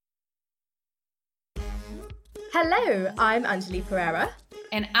Hello, I'm Anjali Pereira.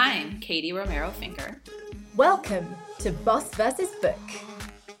 And I'm Katie Romero Finger. Welcome to Boss vs. Book.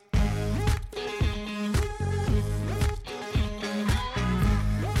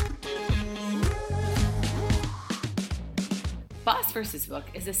 Boss vs. Book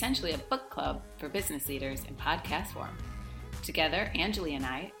is essentially a book club for business leaders in podcast form. Together, Anjali and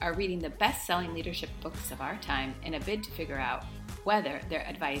I are reading the best-selling leadership books of our time in a bid to figure out whether their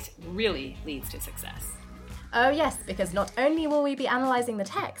advice really leads to success. Oh yes, because not only will we be analysing the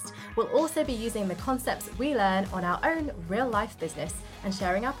text, we'll also be using the concepts we learn on our own real-life business and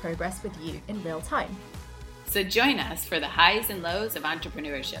sharing our progress with you in real time. So join us for the highs and lows of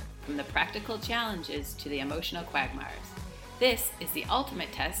entrepreneurship, from the practical challenges to the emotional quagmires. This is the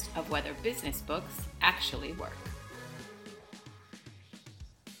ultimate test of whether business books actually work.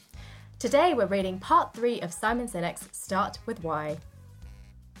 Today we're reading part 3 of Simon Sinek's Start With Why.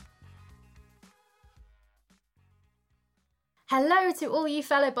 Hello to all you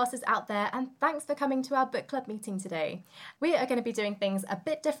fellow bosses out there, and thanks for coming to our book club meeting today. We are going to be doing things a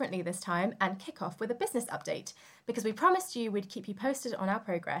bit differently this time and kick off with a business update, because we promised you we'd keep you posted on our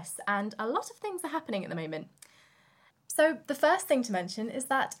progress, and a lot of things are happening at the moment. So the first thing to mention is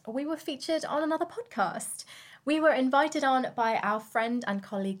that we were featured on another podcast. We were invited on by our friend and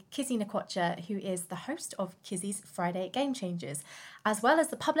colleague Kizzy Nkwocha, who is the host of Kizzy's Friday Game Changers, as well as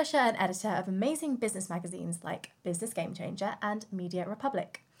the publisher and editor of amazing business magazines like Business Game Changer and Media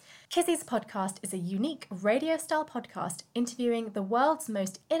Republic. Kizzy's podcast is a unique radio-style podcast interviewing the world's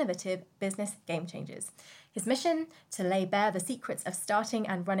most innovative business game changers. His mission? To lay bare the secrets of starting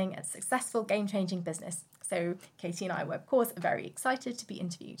and running a successful game-changing business. So Katie and I were, of course, very excited to be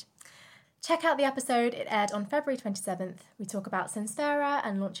interviewed. Check out the episode. It aired on February 27th. We talk about Sincera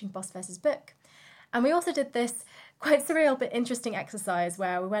and launching Boss vs. Book. And we also did this quite surreal but interesting exercise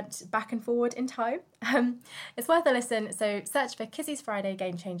where we went back and forward in time. It's worth a listen, so search for Kizzy's Friday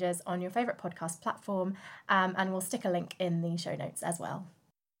Game Changers on your favourite podcast platform, and we'll stick a link in the show notes as well.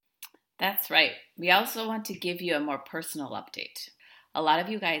 That's right. We also want to give you a more personal update. A lot of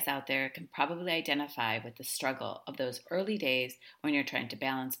you guys out there can probably identify with the struggle of those early days when you're trying to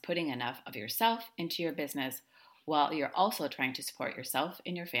balance putting enough of yourself into your business while you're also trying to support yourself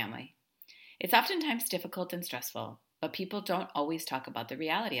and your family. It's oftentimes difficult and stressful, but people don't always talk about the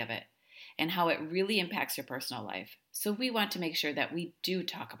reality of it and how it really impacts your personal life. So we want to make sure that we do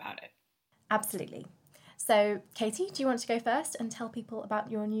talk about it. Absolutely. So, Katie, do you want to go first and tell people about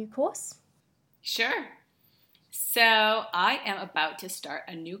your new course? Sure. So I am about to start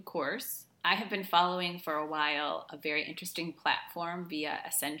a new course. I have been following for a while a very interesting platform via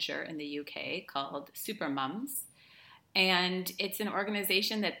Accenture in the UK called Supermums. And it's an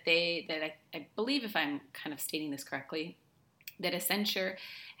organization that I believe, if I'm kind of stating this correctly, that Accenture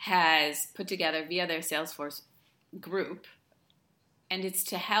has put together via their Salesforce group. And it's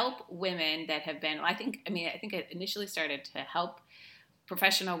to help women that have been, I think it initially started to help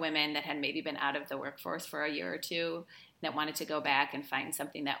professional women that had maybe been out of the workforce for a year or two that wanted to go back and find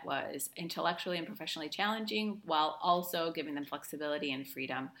something that was intellectually and professionally challenging while also giving them flexibility and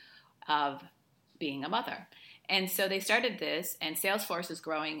freedom of being a mother. And so they started this, and Salesforce is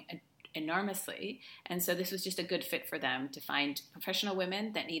growing enormously. And so this was just a good fit for them to find professional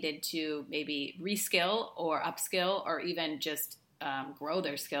women that needed to maybe reskill or upskill or even just grow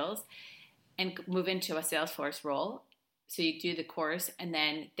their skills and move into a Salesforce role. So you do the course, and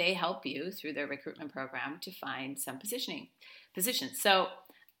then they help you through their recruitment program to find some positions. So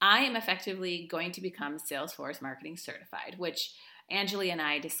I am effectively going to become Salesforce Marketing Certified, which Anjali and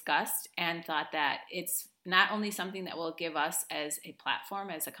I discussed and thought that it's not only something that will give us as a platform,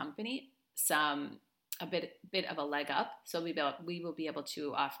 as a company, a bit of a leg up. So we will be able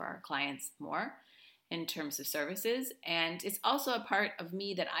to offer our clients more in terms of services. And it's also a part of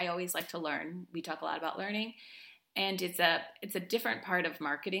me that I always like to learn. We talk a lot about learning. And it's a different part of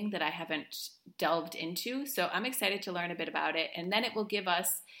marketing that I haven't delved into. So I'm excited to learn a bit about it. And then it will give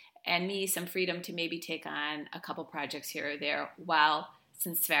us and me some freedom to maybe take on a couple projects here or there while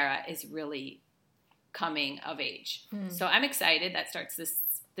Sincera is really coming of age. So I'm excited. That starts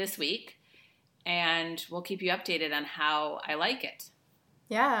this week. And we'll keep you updated on how I like it.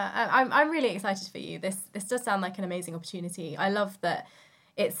 Yeah, I'm really excited for you. This does sound like an amazing opportunity. I love that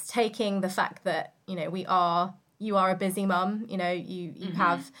it's taking the fact that, you are a busy mum, you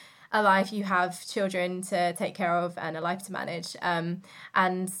have a life, you have children to take care of and a life to manage. And,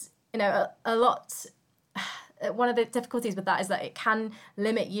 a lot, one of the difficulties with that is that it can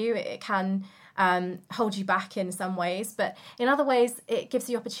limit you, it can hold you back in some ways, but in other ways, it gives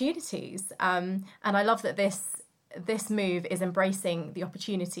you opportunities. And I love that this this move is embracing the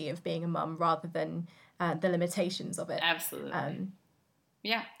opportunity of being a mum rather than the limitations of it. Absolutely.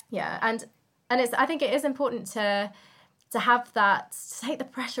 Yeah. And I think it is important to have that, to take the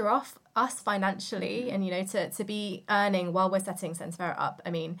pressure off us financially, and to be earning while we're setting Sensfera up. I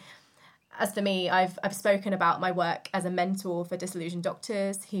mean, as for me, I've spoken about my work as a mentor for disillusioned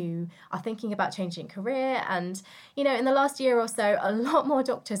doctors who are thinking about changing career, and in the last year or so, a lot more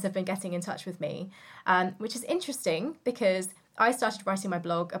doctors have been getting in touch with me, which is interesting because I started writing my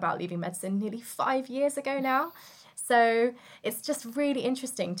blog about leaving medicine nearly 5 years ago now. So it's just really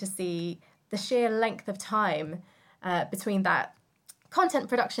interesting to see the sheer length of time between that. Content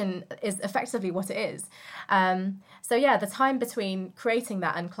production is effectively what it is. So yeah, the time between creating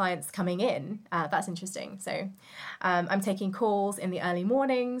that and clients coming in, that's interesting. So I'm taking calls in the early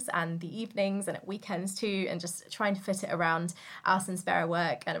mornings and the evenings and at weekends too, and just trying to fit it around our Sensfera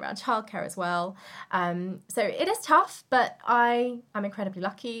work and around childcare as well. So it is tough, but I am incredibly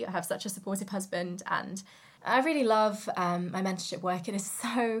lucky. I have such a supportive husband, and I really love my mentorship work. It is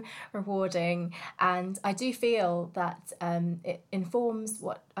so rewarding, and I do feel that it informs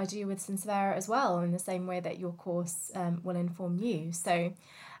what I do with Sensfera as well, in the same way that your course will inform you. So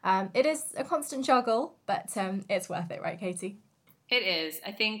it is a constant juggle, but it's worth it, right, Katie? It is.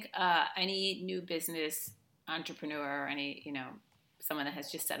 I think any new business entrepreneur, or any someone that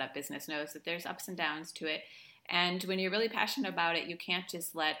has just set up business knows that there's ups and downs to it. And when you're really passionate about it, you can't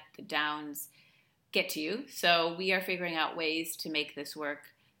just let the downs get to you. So we are figuring out ways to make this work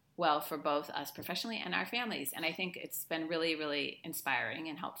well for both us professionally and our families. And I think it's been really, really inspiring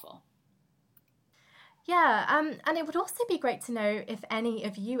and helpful. Yeah, and it would also be great to know if any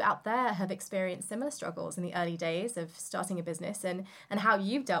of you out there have experienced similar struggles in the early days of starting a business, and how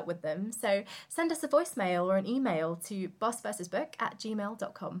you've dealt with them. So send us a voicemail or an email to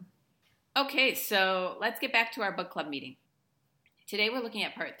bossversusbook@gmail.com. Okay, so let's get back to our book club meeting. Today we're looking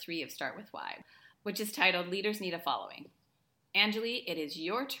at part 3 of Start With Why, which is titled Leaders Need a Following. Angeli, it is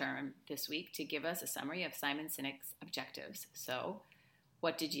your turn this week to give us a summary of Simon Sinek's objectives. So,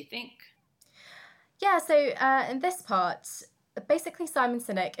 what did you think? Yeah, so in this part, basically Simon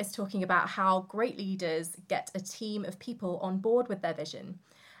Sinek is talking about how great leaders get a team of people on board with their vision.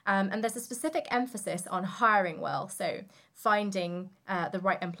 And there's a specific emphasis on hiring well, so finding the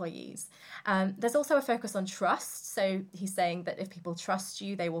right employees. There's also a focus on trust, so he's saying that if people trust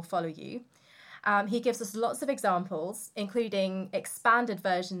you, they will follow you. He gives us lots of examples, including expanded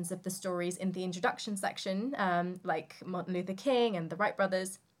versions of the stories in the introduction section, like Martin Luther King and the Wright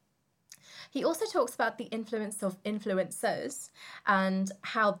brothers. He also talks about the influence of influencers and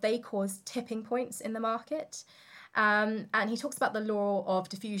how they cause tipping points in the market. And he talks about the law of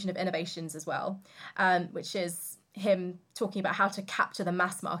diffusion of innovations as well, which is him talking about how to capture the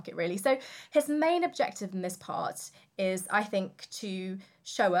mass market, really. So his main objective in this part is, I think, to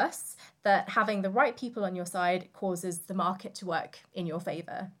show us that having the right people on your side causes the market to work in your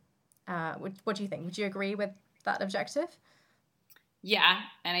favour. What do you think? Would you agree with that objective? Yeah,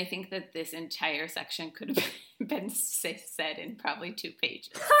 and I think that this entire section could have been said in probably 2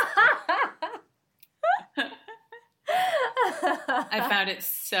 pages. I found it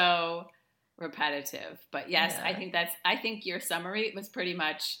so repetitive, but yes, yeah. I think your summary was pretty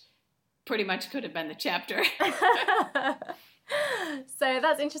much could have been the chapter. So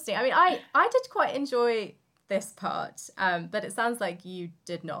that's interesting. I mean, I did quite enjoy this part, but it sounds like you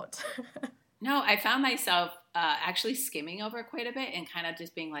did not. No, I found myself actually skimming over quite a bit and kind of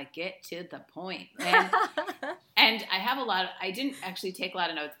just being like, get to the point. And I have I didn't actually take a lot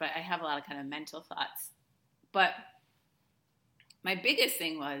of notes, but I have a lot of kind of mental thoughts. But my biggest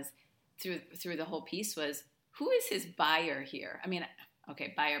thing was through the whole piece was, who is his buyer here? I mean,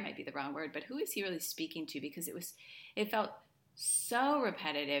 okay, buyer might be the wrong word, but who is he really speaking to? Because it felt so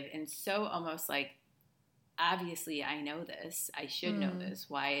repetitive and so almost like, obviously I know this, I should know this.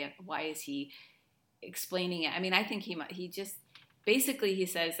 Why is he explaining it? I mean, I think he just, basically he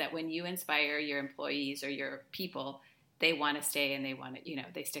says that when you inspire your employees or your people, they want to stay and they want to,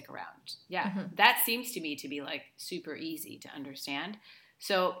 they stick around. Yeah. Mm-hmm. That seems to me to be like super easy to understand.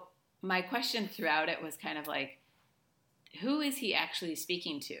 So my question throughout it was kind of like, who is he actually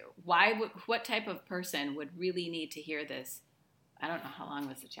speaking to? What type of person would really need to hear this? I don't know how long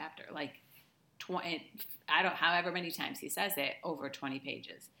was the chapter, like 20, however many times he says it, over 20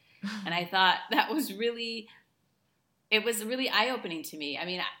 pages. And I thought that was really eye-opening to me. I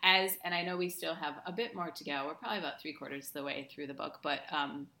mean, and I know we still have a bit more to go. We're probably about 3/4 of the way through the book, but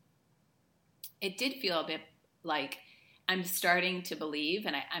it did feel a bit like I'm starting to believe,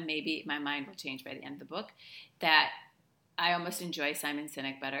 and I maybe my mind will change by the end of the book, that I almost enjoy Simon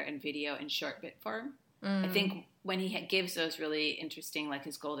Sinek better in video and short bit form. I think when he gives those really interesting, like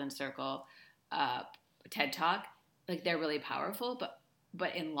his Golden Circle TED Talk, like they're really powerful,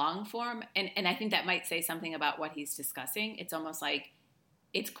 but in long form. And I think that might say something about what he's discussing. It's almost like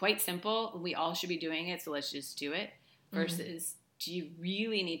it's quite simple. We all should be doing it, so let's just do it. Versus, do you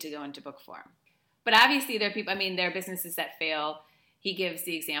really need to go into book form? But obviously there are people, I mean, there are businesses that fail. He gives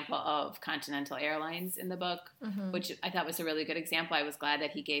the example of Continental Airlines in the book, which I thought was a really good example. I was glad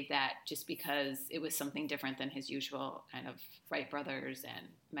that he gave that just because it was something different than his usual kind of Wright Brothers and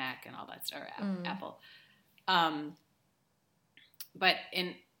Mac and all that stuff, Apple. But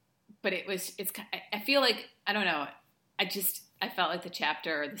I feel like, I don't know, I felt like the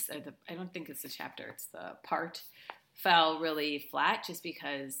chapter, I don't think it's the chapter, it's the part, fell really flat just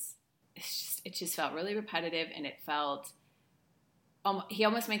because it just felt really repetitive, and it felt, he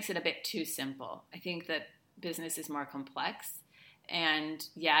almost makes it a bit too simple. I think that business is more complex, and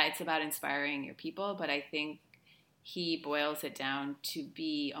yeah, it's about inspiring your people, but I think he boils it down to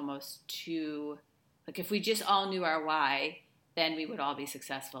be almost too, like if we just all knew our why, then we would all be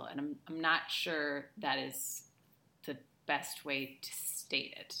successful. And I'm not sure that is the best way to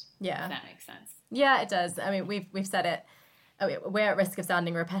state it. Yeah. If that makes sense. Yeah, it does. I mean, we've said it. We're at risk of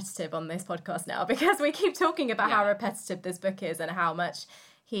sounding repetitive on this podcast now because we keep talking about how repetitive this book is and how much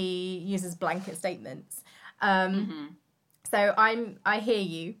he uses blanket statements. So I hear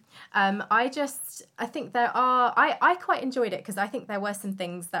you. I think I quite enjoyed it because I think there were some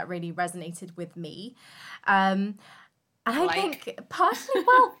things that really resonated with me. And I think partially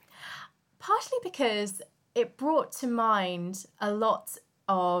because it brought to mind a lot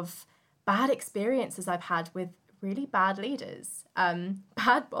of bad experiences I've had with really bad leaders,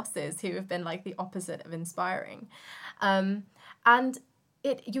 bad bosses who have been like the opposite of inspiring. And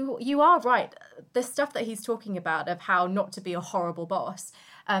you are right. The stuff that he's talking about of how not to be a horrible boss,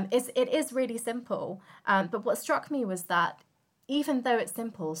 it is really simple. But what struck me was that even though it's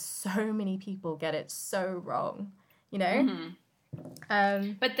simple, so many people get it so wrong, you know?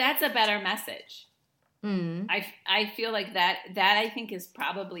 But that's a better message. I feel like that I think is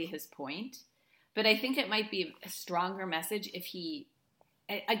probably his point. But I think it might be a stronger message if he,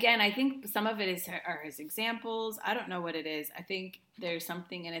 again, I think some of it are his examples. I don't know what it is. I think there's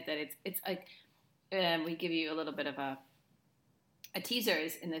something in it that it's like, we give you a little bit of a teaser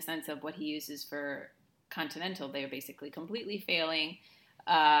in the sense of what he uses for Continental. They were basically completely failing.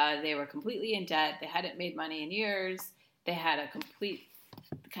 They were completely in debt. They hadn't made money in years. They had a complete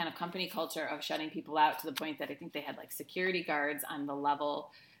kind of company culture of shutting people out to the point that I think they had like security guards on the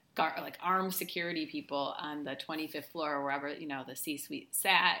level, like armed security people on the 25th floor or wherever, you know, the C-suite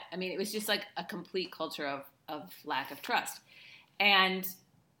sat. I mean, it was just like a complete culture of lack of trust. And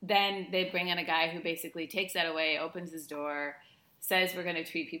then they bring in a guy who basically takes that away, opens his door, says we're going to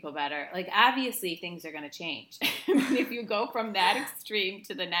treat people better. Like, obviously things are going to change. I mean, if you go from that extreme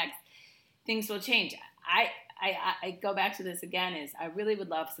to the next, things will change. I go back to this again, is I really would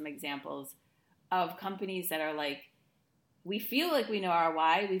love some examples of companies that are like, we feel like we know our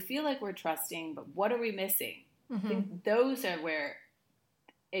why, we feel like we're trusting, but what are we missing? I think those are where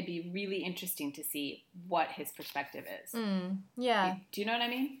it'd be really interesting to see what his perspective is. Yeah. Do you know what I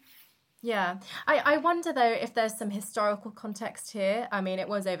mean? Yeah. I wonder, though, if there's some historical context here. I mean, it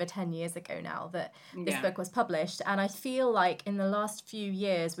was over 10 years ago now that this book was published. And I feel like in the last few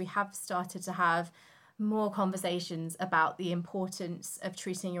years, we have started to have more conversations about the importance of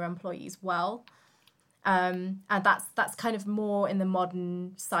treating your employees well. And that's kind of more in the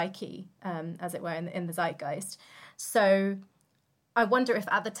modern psyche, as it were, in the zeitgeist. So I wonder if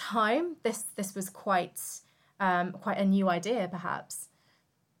at the time this was quite a new idea, perhaps.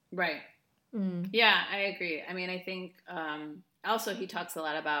 Right. Yeah, I agree. I mean, I think also he talks a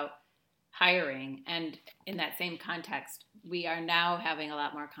lot about hiring, and in that same context, we are now having a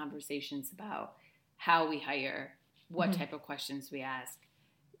lot more conversations about how we hire, what type of questions we ask.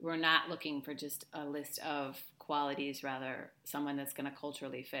 We're not looking for just a list of qualities, rather someone that's going to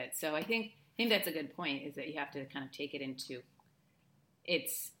culturally fit. So I think that's a good point, is that you have to kind of take it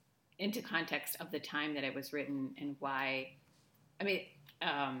into context of the time that it was written and why, I mean,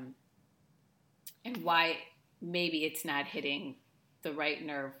 and why maybe it's not hitting the right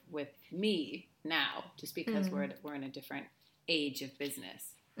nerve with me now, just because we're in a different age of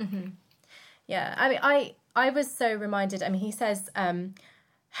business. Yeah, I mean, I was so reminded. I mean, he says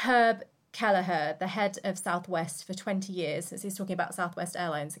Herb Kelleher, the head of Southwest for 20 years, since he's talking about Southwest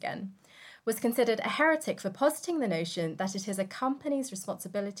Airlines again, was considered a heretic for positing the notion that it is a company's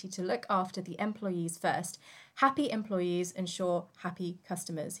responsibility to look after the employees first. Happy employees ensure happy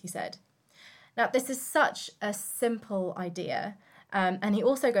customers, he said. Now, this is such a simple idea, And he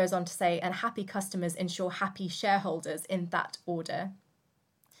also goes on to say, and happy customers ensure happy shareholders in that order.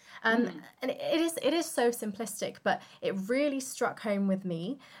 And it is so simplistic, but it really struck home with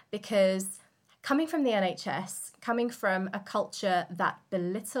me because coming from the NHS, coming from a culture that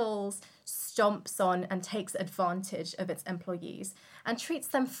belittles, stomps on, and takes advantage of its employees and treats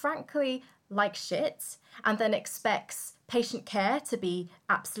them, frankly, like shit, and then expects patient care to be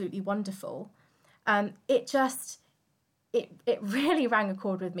absolutely wonderful, it really rang a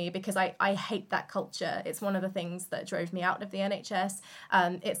chord with me because I hate that culture. It's one of the things that drove me out of the NHS.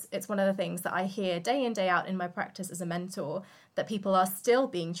 It's one of the things that I hear day in, day out in my practice as a mentor, that people are still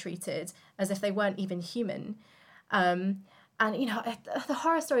being treated as if they weren't even human. And, you know, the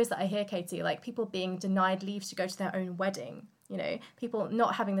horror stories that I hear, Katie, like people being denied leave to go to their own wedding, you know, people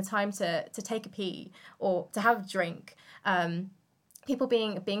not having the time to take a pee or to have a drink, people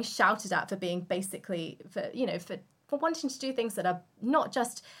being shouted at for being basically, for wanting to do things that are not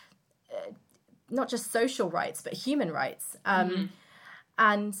just social rights, but human rights. And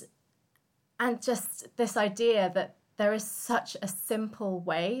just this idea that there is such a simple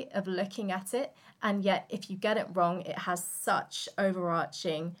way of looking at it, and yet if you get it wrong, it has such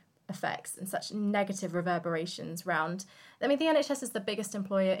overarching effects and such negative reverberations round. I mean, the NHS is the biggest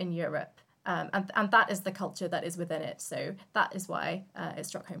employer in Europe, and that is the culture that is within it. So that is why it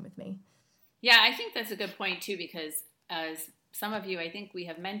struck home with me. Yeah, I think that's a good point too, because as some of you, I think we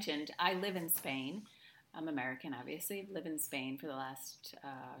have mentioned, I live in Spain. I'm American, obviously. Live in Spain for the last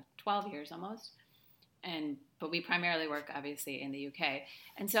 12 years almost. But we primarily work, obviously, in the UK.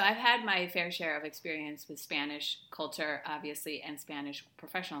 And so I've had my fair share of experience with Spanish culture, obviously, and Spanish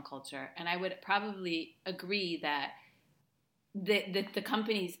professional culture. And I would probably agree that the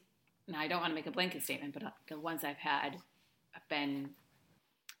companies, and I don't want to make a blanket statement, but the ones I've been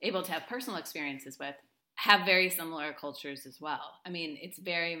able to have personal experiences with, have very similar cultures as well. I mean, it's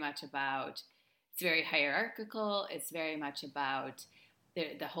very hierarchical. It's very much about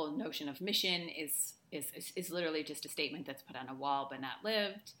the whole notion of mission is literally just a statement that's put on a wall but not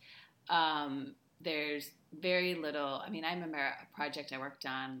lived. There's very little. I mean, I remember a project I worked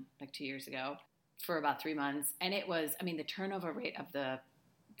on like 2 years ago for about 3 months, and it was, I mean, the turnover rate of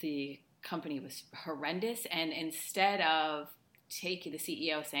the company was horrendous. And instead of the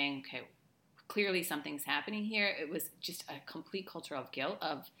CEO saying, okay, clearly something's happening here, it was just a complete culture of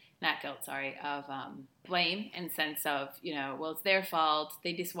blame, in sense of, well, it's their fault.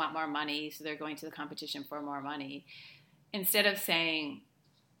 They just want more money, so they're going to the competition for more money. Instead of saying,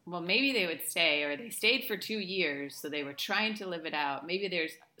 well, maybe they would stay, or they stayed for 2 years, so they were trying to live it out. Maybe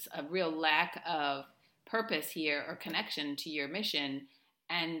there's a real lack of purpose here or connection to your mission.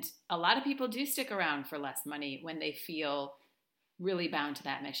 And a lot of people do stick around for less money when they feel really bound to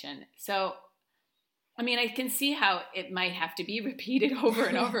that mission. So, I mean, I can see how it might have to be repeated over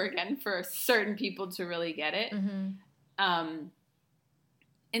and over again for certain people to really get it. And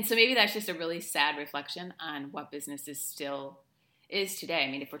so maybe that's just a really sad reflection on what business still is today. I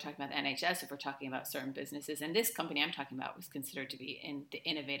mean, if we're talking about the NHS, if we're talking about certain businesses, and this company I'm talking about was considered to be in the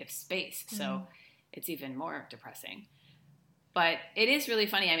innovative space. So it's even more depressing. But it is really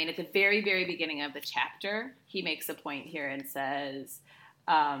funny. I mean, at the very, very beginning of the chapter, he makes a point here and says,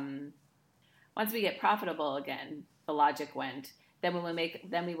 once we get profitable again, the logic went, then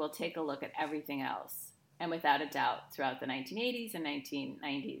we will take a look at everything else. And without a doubt, throughout the 1980s and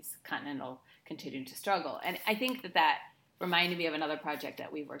 1990s, Continental continued to struggle. And I think that reminded me of another project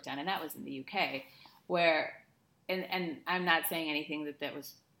that we worked on, and that was in the UK, where, and I'm not saying anything that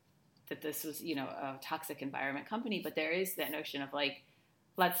this was, a toxic environment company, but there is that notion of like,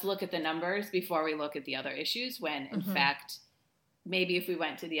 let's look at the numbers before we look at the other issues, when in fact, maybe if we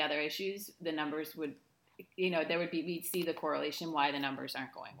went to the other issues, the numbers would, we'd see the correlation why the numbers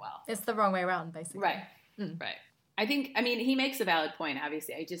aren't going well. It's the wrong way around, basically. Right. Right. He makes a valid point.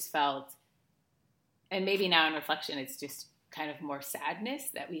 Obviously, I just felt, and maybe now in reflection, it's just kind of more sadness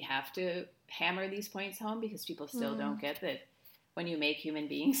that we have to hammer these points home, because people still don't get that when you make human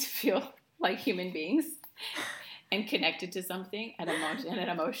beings feel like human beings and connected to something at an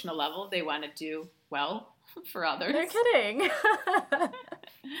emotional level, they want to do well for others. No kidding.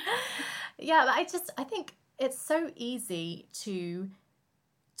 Yeah, I think it's so easy to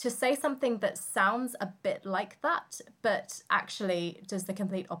say something that sounds a bit like that, but actually does the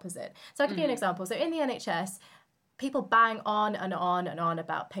complete opposite. So I'll give you an example. So in the NHS, people bang on and on and on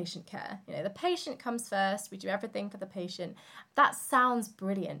about patient care. The patient comes first. We do everything for the patient. That sounds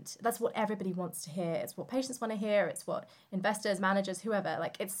brilliant. That's what everybody wants to hear. It's what patients want to hear. It's what investors, managers, whoever,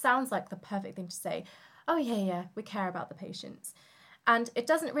 like, it sounds like the perfect thing to say. Oh, yeah, we care about the patients. And it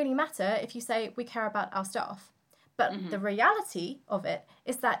doesn't really matter if you say we care about our staff. But the reality of it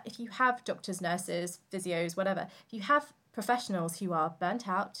is that if you have doctors, nurses, physios, whatever, if you have professionals who are burnt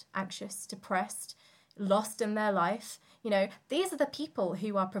out, anxious, depressed, lost in their life, these are the people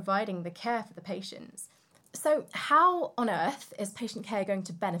who are providing the care for the patients. So how on earth is patient care going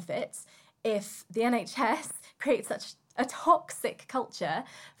to benefit if the NHS creates such a toxic culture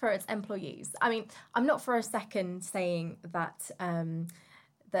for its employees? I mean, I'm not for a second saying that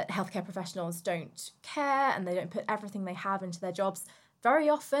that healthcare professionals don't care and they don't put everything they have into their jobs. Very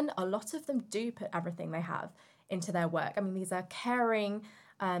often, a lot of them do put everything they have into their work. I mean, these are caring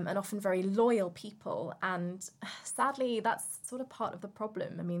and often very loyal people. And sadly, that's sort of part of the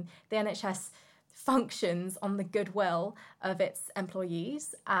problem. I mean, the NHS functions on the goodwill of its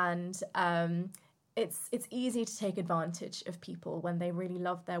employees, and it's easy to take advantage of people when they really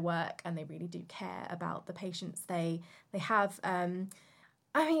love their work and they really do care about the patients they have.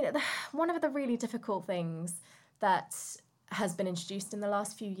 I mean, one of the really difficult things that has been introduced in the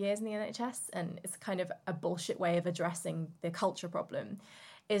last few years in the NHS, and it's kind of a bullshit way of addressing the culture problem,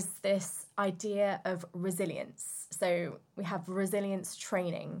 is this idea of resilience. So we have resilience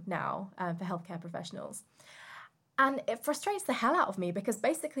training now for healthcare professionals. And it frustrates the hell out of me because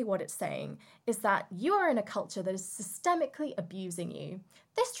basically what it's saying is that you are in a culture that is systemically abusing you.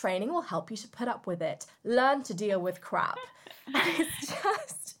 This training will help you to put up with it. Learn to deal with crap. And it's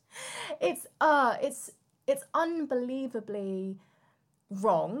just, it's unbelievably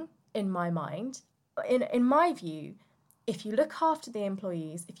wrong in my mind. In my view, if you look after the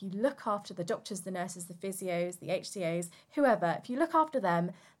employees, if you look after the doctors, the nurses, the physios, the HCAs, whoever, if you look after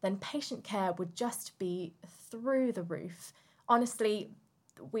them, then patient care would just be through the roof. Honestly,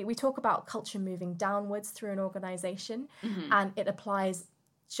 we talk about culture moving downwards through an organisation, and it applies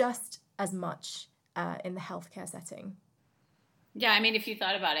just as much in the healthcare setting. Yeah, I mean, if you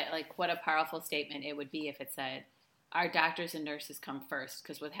thought about it, like what a powerful statement it would be if it said, our doctors and nurses come first,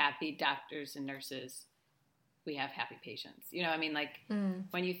 because with happy doctors and nurses, we have happy patients. I mean, like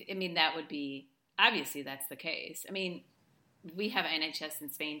when that would be, obviously that's the case. I mean, we have NHS in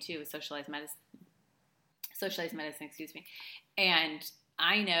Spain too, socialized medicine, And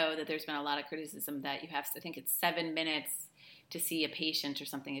I know that there's been a lot of criticism that you have, I think it's 7 minutes to see a patient or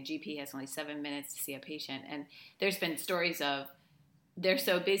something. A GP has only 7 minutes to see a patient. And there's been stories of they're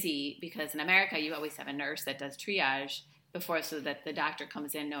so busy because in America, you always have a nurse that does triage before so that the doctor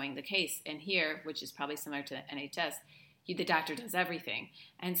comes in knowing the case. And here, which is probably similar to the NHS, the doctor does everything.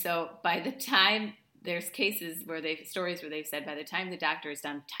 And so by the time there's stories where they've said by the time the doctor is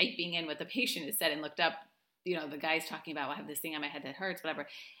done typing in what the patient has said and looked up, the guy's talking about, well, I have this thing on my head that hurts, whatever.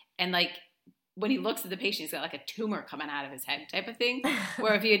 And like when he looks at the patient, he's got like a tumor coming out of his head type of thing.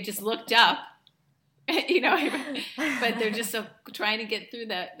 Where if he had just looked up, but they're just so trying to get through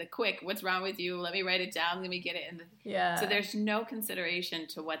the quick, what's wrong with you? Let me write it down. Let me get it. So there's no consideration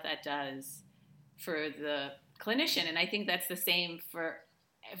to what that does for the clinician. And I think that's the same for,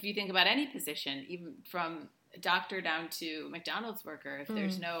 if you think about any position, even from a doctor down to McDonald's worker, if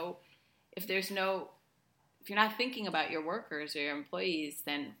you're not thinking about your workers or your employees,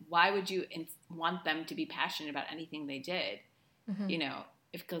 then why would you want them to be passionate about anything they did?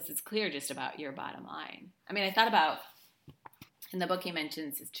 Because it's clear just about your bottom line. I mean, I thought about, in the book he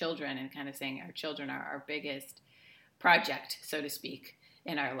mentions his children and kind of saying our children are our biggest project, so to speak,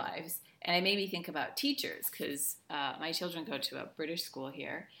 in our lives. And it made me think about teachers because my children go to a British school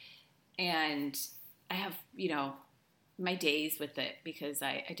here. And I have, my days with it because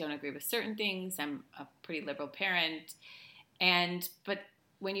I don't agree with certain things. I'm a pretty liberal parent. But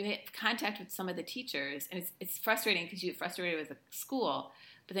when you hit contact with some of the teachers, and it's frustrating because you get frustrated with the school,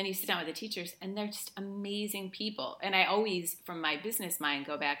 but then you sit down with the teachers and they're just amazing people. And I always, from my business mind,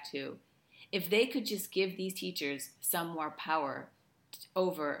 go back to, if they could just give these teachers some more power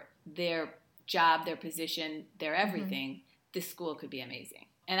over their job, their position, their everything, this school could be amazing.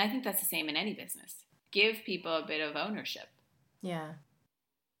 And I think that's the same in any business. Give people a bit of ownership. Yeah.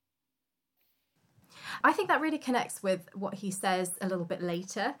 I think that really connects with what he says a little bit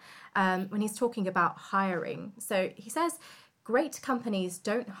later when he's talking about hiring. So he says, great companies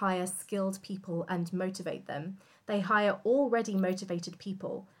don't hire skilled people and motivate them. They hire already motivated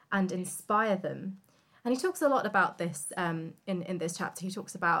people and inspire them. And he talks a lot about this in this chapter. He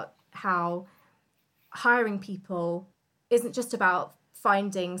talks about how hiring people isn't just about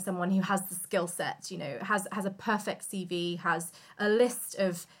finding someone who has the skill set, has a perfect CV, has a list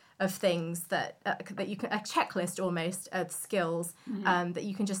of things that you can, a checklist almost of skills that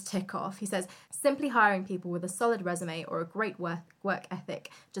you can just tick off. He says, simply hiring people with a solid resume or a great work ethic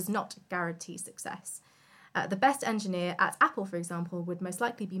does not guarantee success. The best engineer at Apple, for example, would most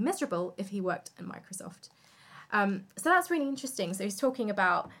likely be miserable if he worked at Microsoft. So that's really interesting. So he's talking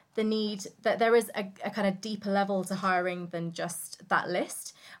about the need that there is a kind of deeper level to hiring than just that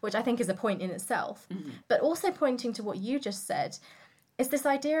list, which I think is a point in itself. But also pointing to what you just said, is this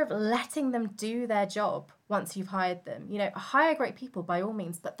idea of letting them do their job once you've hired them. You know, hire great people by all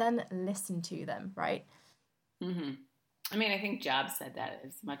means, but then listen to them, right? I mean, I think Jobs said that,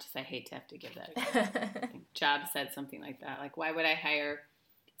 as much as I hate to have to give that. I think Jobs said something like that. Like, why would I hire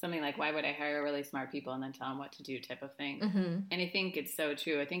really smart people and then tell them what to do type of thing? And I think it's so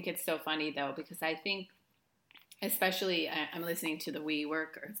true. I think it's so funny, though, because I think, especially, I'm listening to the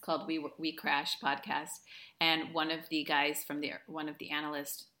WeWork, or it's called We Crash podcast, and one of the guys one of the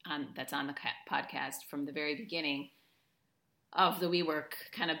analysts that's on the podcast from the very beginning of the WeWork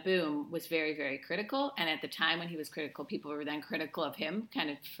kind of boom was very, very critical. And at the time when he was critical, people were then critical of him kind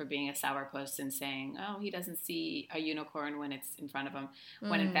of for being a sourpuss and saying, oh, he doesn't see a unicorn when it's in front of him,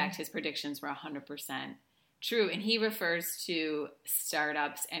 when in fact his predictions were 100% true. And he refers to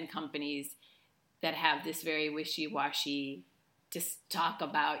startups and companies that have this very wishy-washy just talk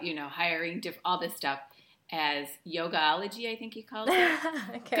about, you know, hiring, all this stuff as yogaology, I think he calls it.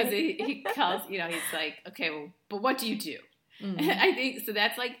 Because he calls, you know, he's like, okay, well, but what do you do? I think, so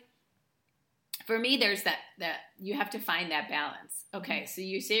that's like, for me, there's that you have to find that balance. Okay, so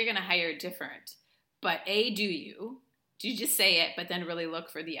you say you're going to hire different, but do you just say it, but then really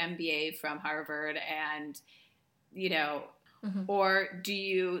look for the MBA from Harvard and, you know, or do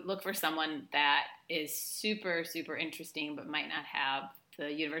you look for someone that is super, super interesting, but might not have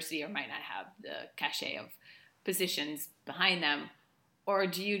the university or might not have the cachet of positions behind them? Or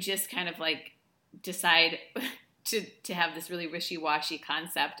do you just kind of like decide to have this really wishy-washy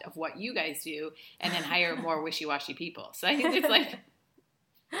concept of what you guys do and then hire more wishy-washy people? So I think it's like,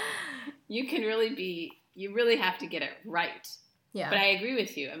 you really have to get it right. Yeah. But I agree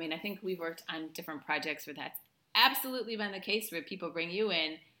with you. I mean, I think we've worked on different projects where that's absolutely been the case, where people bring you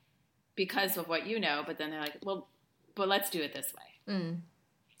in because of what you know, but then they're like, well, but let's do it this way.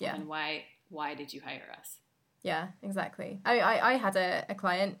 Yeah. And why did you hire us? Yeah, exactly. I had a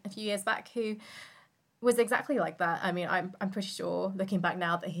client a few years back who was exactly like that. I mean, I'm pretty sure, looking back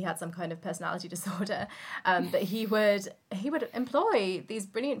now, that he had some kind of personality disorder. But he would employ these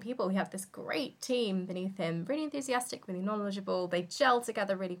brilliant people. He had this great team beneath him, really enthusiastic, really knowledgeable. They gelled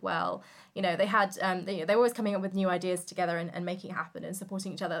together really well. You know, they had they were always coming up with new ideas together and making it happen and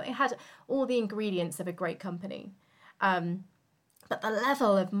supporting each other. They had all the ingredients of a great company. But the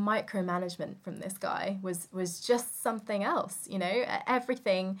level of micromanagement from this guy was just something else. You know,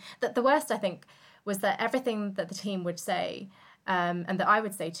 everything that the worst, I think, was that everything that the team would say, and that I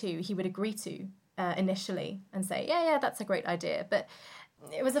would say too, he would agree to initially and say, yeah, that's a great idea. But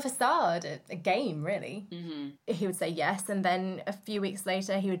it was a facade, a game, really. He would say yes, and then a few weeks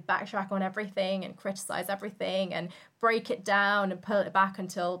later, he would backtrack on everything and criticize everything and break it down and pull it back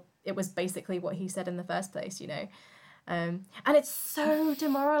until it was basically what he said in the first place, you know. And it's so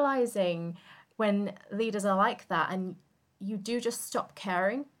demoralizing when leaders are like that, and you do just stop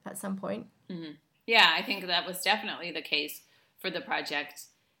caring at some point. Yeah, I think that was definitely the case for the project,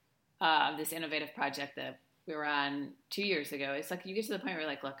 this innovative project that we were on 2 years ago. It's like you get to the point where you're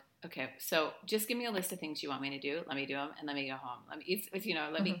like, look, okay, so just give me a list of things you want me to do. Let me do them, and let me go home.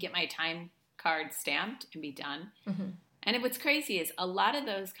 Let me get my time card stamped and be done. And what's crazy is a lot of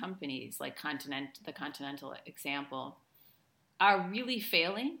those companies, like the Continental example, are really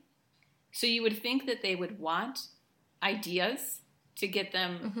failing. So you would think that they would want ideas to get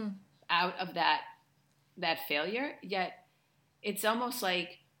them out of that failure, yet it's almost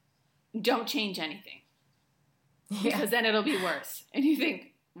like, don't change anything, because then it'll be worse. And you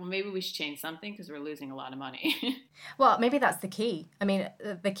think, well, maybe we should change something because we're losing a lot of money. Well, maybe that's the key. I mean,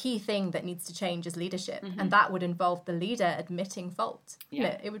 the key thing that needs to change is leadership, and that would involve the leader admitting fault.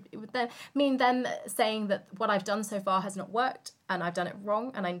 Yeah. You know, it would then mean them saying that what I've done so far has not worked, and I've done it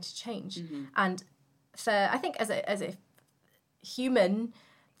wrong, and I need to change. And I think as a human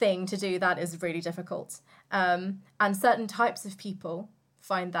thing to do, that is really difficult. And certain types of people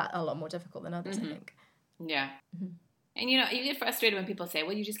find that a lot more difficult than others, I think. Yeah. And, you know, you get frustrated when people say,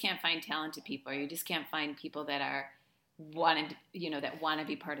 well, you just can't find talented people, or you just can't find people that want to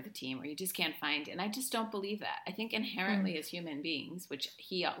be part of the team, or you just can't find, and I just don't believe that. I think inherently as human beings, which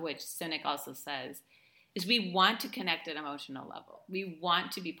Sinek also says, is we want to connect at an emotional level. We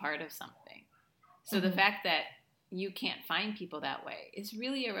want to be part of something. So the fact that you can't find people that way is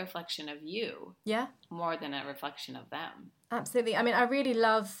really a reflection of you, more than a reflection of them. Absolutely. I mean, I really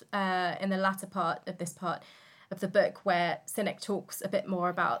love in the latter part of this part of the book where Sinek talks a bit more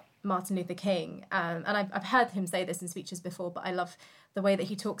about Martin Luther King. And I've heard him say this in speeches before, but I love the way that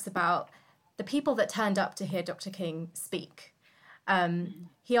he talks about the people that turned up to hear Dr. King speak,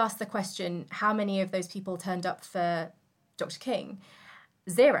 he asked the question, how many of those people turned up for Dr. King?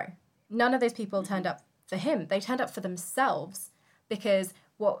 0. None of those people turned up for him. They turned up for themselves, because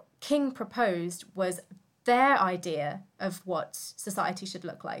what King proposed was their idea of what society should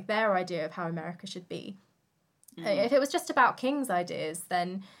look like, their idea of how America should be. If it was just about King's ideas,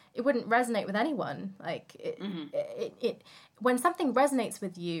 then it wouldn't resonate with anyone. Like it when something resonates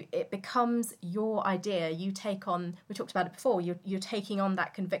with you, it becomes your idea. You take on, we talked about it before, you're taking on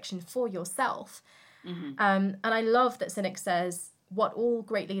that conviction for yourself. And I love that Sinek says, what all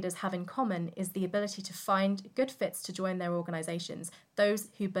great leaders have in common is the ability to find good fits to join their organizations, those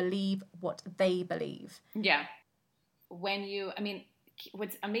who believe what they believe. Yeah.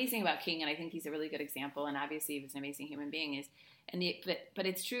 What's amazing about King, and I think he's a really good example, and obviously he was an amazing human being, but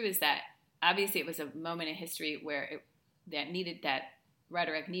it's true, is that obviously it was a moment in history where that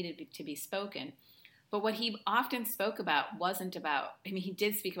rhetoric needed to be spoken. But what he often spoke about wasn't about, he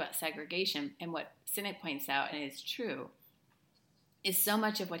did speak about segregation, and what Sinek points out, and it's true, is so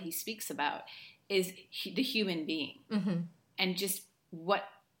much of what he speaks about is the human being, and just what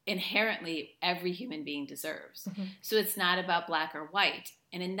inherently every human being deserves. So it's not about black or white.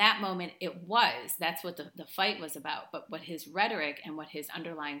 And in that moment, that's what the fight was about. But what his rhetoric and what his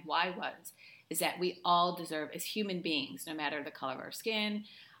underlying why was, is that we all deserve, as human beings, no matter the color of our skin,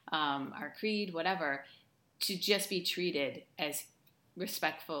 our creed, whatever, to just be treated as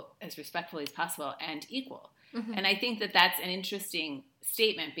respectfully as possible and equal. And I think that that's an interesting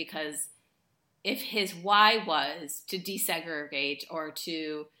statement, because if his why was to desegregate, or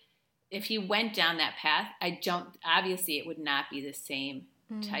if he went down that path, obviously it would not be the same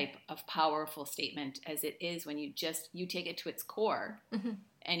type of powerful statement as it is when you take it to its core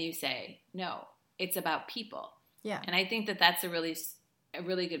and you say, no, it's about people. Yeah. And I think that that's a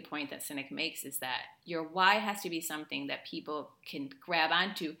really good point that Sinek makes, is that your why has to be something that people can grab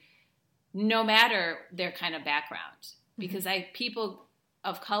onto, no matter their kind of background. Because people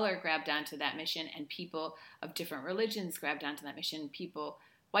of color grabbed onto that mission, and people of different religions grabbed onto that mission.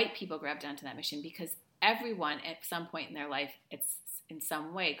 White people grabbed onto that mission, because everyone at some point in their life, it's in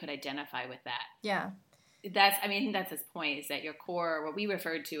some way could identify with that. Yeah. That's his point, is that your core, what we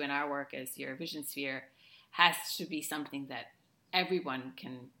referred to in our work as your vision sphere, has to be something that everyone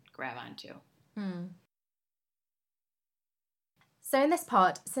can grab onto. So in this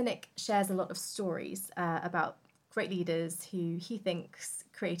part, Sinek shares a lot of stories about great leaders who he thinks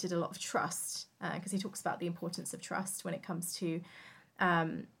created a lot of trust, because he talks about the importance of trust when it comes to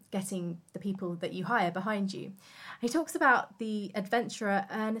getting the people that you hire behind you. He talks about the adventurer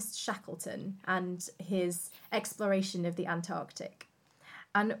Ernest Shackleton and his exploration of the Antarctic.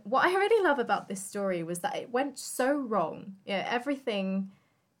 And what I really love about this story was that it went so wrong. Everything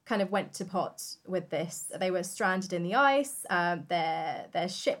kind of went to pot with this. They were stranded in the ice. Their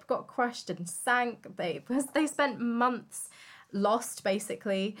ship got crushed and sank. They spent months lost,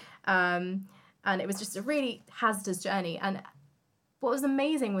 basically. And it was just a really hazardous journey. And what was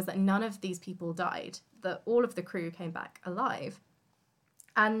amazing was that none of these people died, that all of the crew came back alive.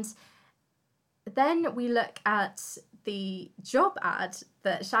 And then we look at the job ad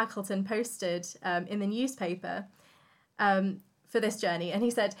that Shackleton posted in the newspaper for this journey. And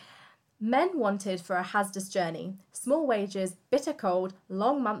he said, men wanted for a hazardous journey, small wages, bitter cold,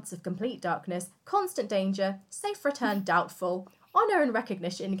 long months of complete darkness, constant danger, safe return doubtful, honour and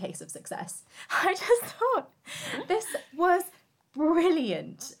recognition in case of success. I just thought this was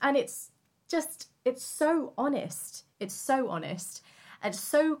brilliant. And it's so honest. It's so honest and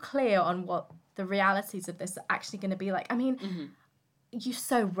so clear on what the realities of this are actually going to be like. You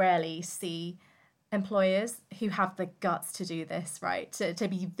so rarely see employers who have the guts to do this, right? To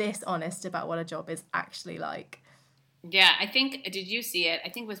be this honest about what a job is actually like. Yeah, did you see it? I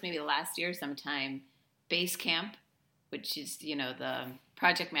think it was maybe last year sometime, Basecamp, which is, the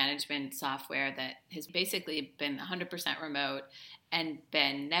project management software that has basically been 100% remote and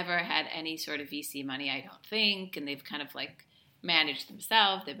never had any sort of VC money, I don't think. And they've kind of managed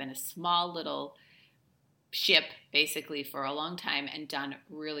themselves. They've been a small little ship basically for a long time and done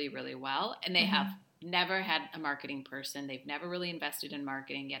really, really well. And they have never had a marketing person. They've never really invested in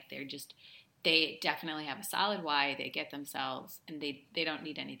marketing yet. They definitely have a solid why. They get themselves, and they don't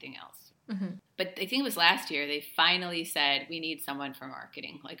need anything else. But I think it was last year, they finally said, we need someone for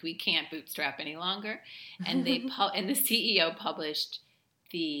marketing. We can't bootstrap any longer. And and the CEO published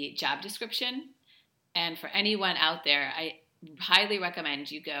the job description. And for anyone out there, I highly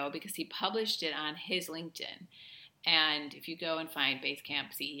recommend you go, because he published it on his LinkedIn. And if you go and find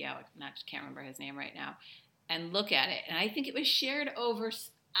Basecamp CEO, can't remember his name right now, and look at it. And I think it was shared over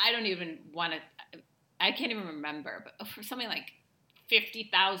I don't even want to, I can't even remember, but for something like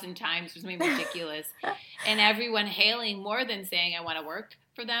 50,000 times or something ridiculous. And everyone hailing more than saying, I want to work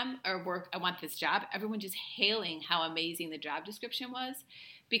for them or I want this job. Everyone just hailing how amazing the job description was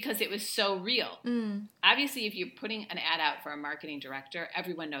because it was so real. Obviously, if you're putting an ad out for a marketing director,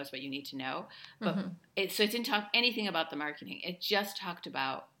 everyone knows what you need to know. But it didn't talk anything about the marketing. It just talked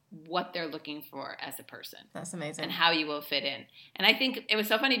about what they're looking for as a person. That's amazing. And how you will fit in. And I think it was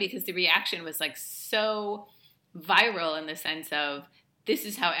so funny because the reaction was like so viral in the sense of this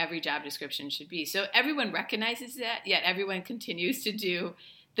is how every job description should be. So everyone recognizes that, yet everyone continues to do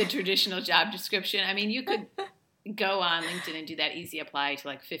the traditional job description. I mean, you could go on LinkedIn and do that easy apply to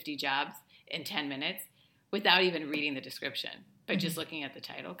like 50 jobs in 10 minutes without even reading the description, but just looking at the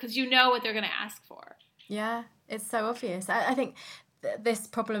title because you know what they're going to ask for. Yeah, it's so obvious. I think this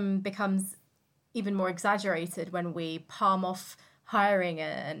problem becomes even more exaggerated when we palm off hiring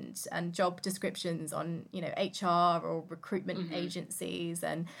and job descriptions on, you know, HR or recruitment agencies,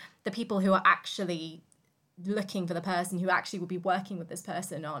 and the people who are actually looking for the person who actually will be working with this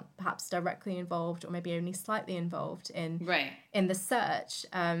person aren't perhaps directly involved or maybe only slightly involved in the search,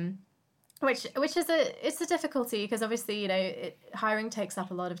 which is a difficulty because obviously, you know, hiring takes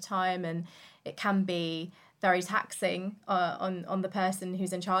up a lot of time and it can be very taxing on the person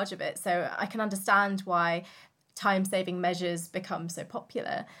who's in charge of it. So I can understand why time-saving measures become so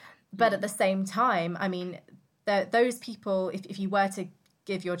popular. But at the same time, I mean, those people, if you were to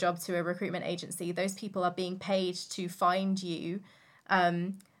give your job to a recruitment agency, those people are being paid to find you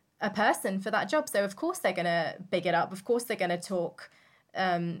a person for that job. So of course they're going to big it up. Of course they're going to talk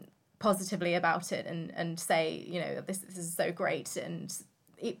positively about it and say, you know, this is so great, and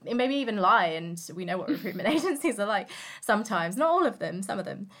maybe even lie. And we know what recruitment agencies are like sometimes, not all of them, some of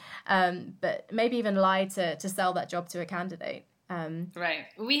them, but maybe even lie to sell that job to a candidate. Right.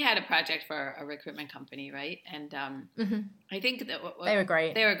 We had a project for a recruitment company, right? And I think that they were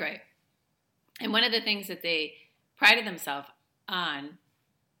great. They were great. And one of the things that they prided themselves on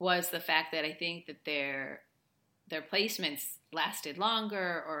was the fact that I think that their placements lasted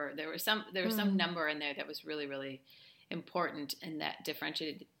longer, or there was some number in there that was really, really important and that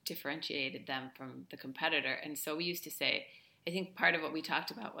differentiated them from the competitor. And so we used to say, I think part of what we talked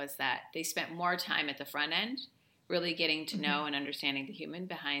about was that they spent more time at the front end really getting to know and understanding the human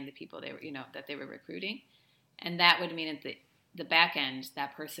behind the people they were, you know, that they were recruiting. And that would mean at the back end,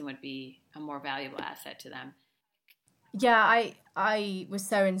 that person would be a more valuable asset to them. Yeah, I was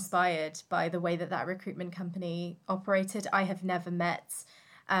so inspired by the way that recruitment company operated. I have never met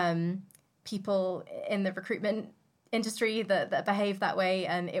people in the recruitment industry that behave that way,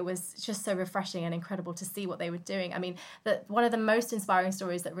 and it was just so refreshing and incredible to see what they were doing. I mean, one of the most inspiring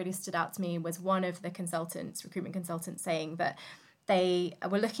stories that really stood out to me was one of the recruitment consultants saying that they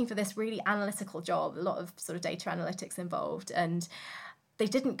were looking for this really analytical job, a lot of sort of data analytics involved, and they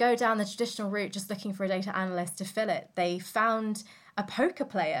didn't go down the traditional route just looking for a data analyst to fill it. They found a poker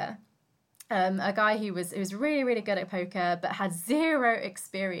player, a guy who was really, really good at poker, but had zero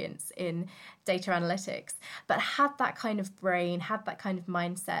experience in data analytics, but had that kind of brain, had that kind of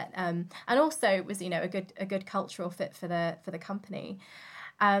mindset, and also was, you know, a good cultural fit for the company.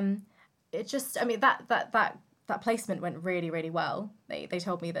 It just, I mean, that placement went really, really well. They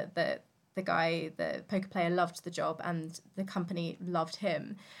told me that the guy, the poker player, loved the job and the company loved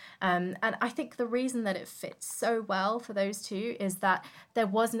him. And I think the reason that it fits so well for those two is that there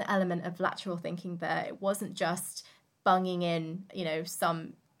was an element of lateral thinking there. It wasn't just bunging in, you know,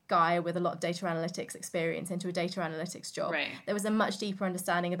 some guy with a lot of data analytics experience into a data analytics job. Right. There was a much deeper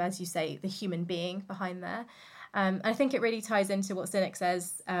understanding of, as you say, the human being behind there. I think it really ties into what Sinek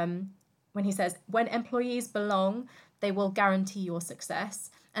says when he says, when employees belong, they will guarantee your success,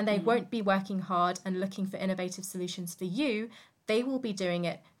 and they won't be working hard and looking for innovative solutions for you. They will be doing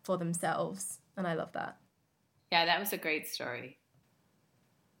it for themselves. And I love that. Yeah, that was a great story.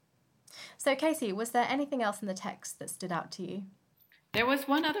 So, Katie, was there anything else in the text that stood out to you? There was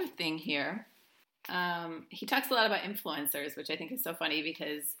one other thing here. He talks a lot about influencers, which I think is so funny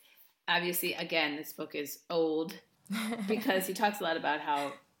because obviously, again, this book is old because he talks a lot about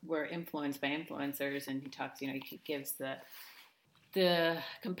how we're influenced by influencers, and he talks, you know, he gives the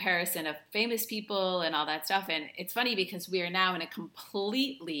comparison of famous people and all that stuff. And it's funny because we are now in a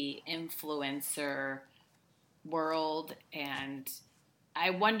completely influencer world. And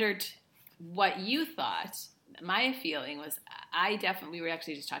I wondered what you thought. My feeling was, we were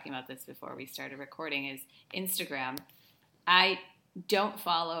actually just talking about this before we started recording, is Instagram. I don't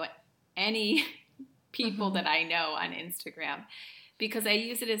follow any people that I know on Instagram because I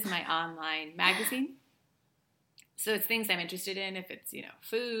use it as my online magazine. So it's things I'm interested in, if it's,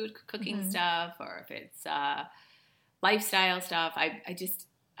 food, cooking stuff, or if it's lifestyle stuff.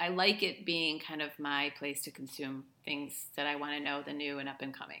 I like it being kind of my place to consume things that I want to know, the new and up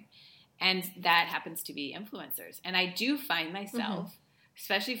and coming. And that happens to be influencers. And I do find myself,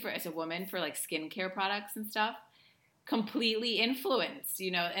 especially as a woman, for like skincare products and stuff, completely influenced,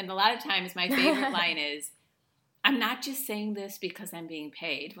 and a lot of times my favorite line is, I'm not just saying this because I'm being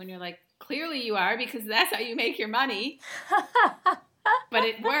paid. When you're like, clearly you are, because that's how you make your money. But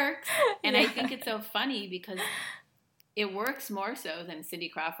it works. And I think it's so funny because it works more so than Cindy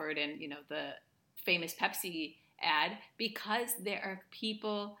Crawford and, the famous Pepsi ad, because there are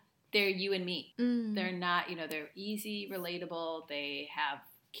people, they're you and me. They're not, they're easy, relatable. They have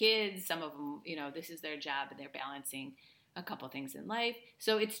kids. Some of them, this is their job and they're balancing a couple things in life.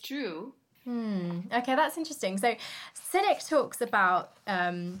 So it's true. Okay, that's interesting. So Sinek talks about,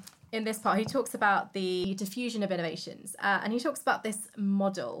 in this part, he talks about the diffusion of innovations, and he talks about this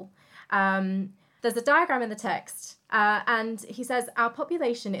model. There's a diagram in the text, and he says, our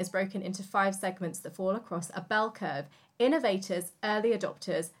population is broken into 5 segments that fall across a bell curve: innovators, early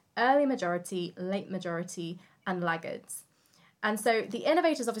adopters, early majority, late majority, and laggards. And so the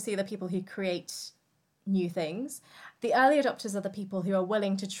innovators, obviously, are the people who create new things. The early adopters are the people who are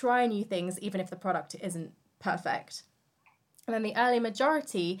willing to try new things, even if the product isn't perfect. And then the early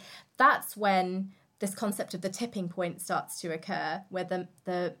majority, that's when this concept of the tipping point starts to occur, where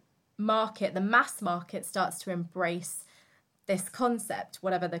the market, the mass market, starts to embrace this concept,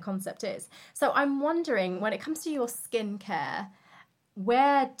 whatever the concept is. So I'm wondering, when it comes to your skincare,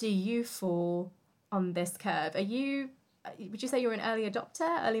 where do you fall on this curve? Would you say you're an early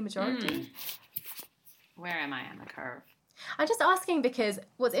adopter, early majority? Where am I on the curve? I'm just asking because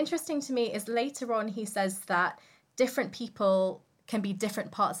what's interesting to me is later on he says that different people can be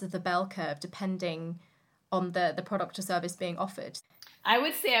different parts of the bell curve depending on the product or service being offered. I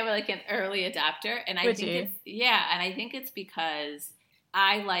would say I'm like an early adopter, and I think it's because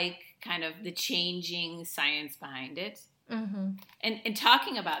I like kind of the changing science behind it. And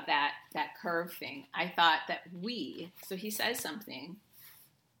talking about that curve thing, I thought that so he says something,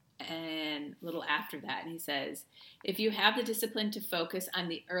 and a little after that, and he says, if you have the discipline to focus on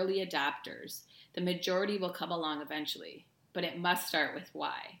the early adopters, the majority will come along eventually, but it must start with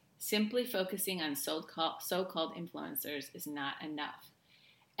why. Simply focusing on so-called influencers is not enough.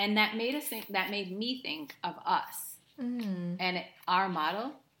 And that made me think of us and our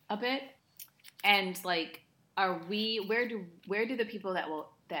model a bit. And like, where do the people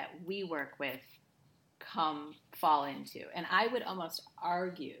that we work with fall into? And I would almost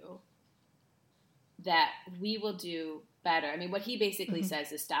argue that we will do better. I mean, what he basically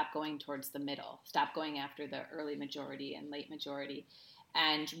says is stop going towards the middle, stop going after the early majority and late majority,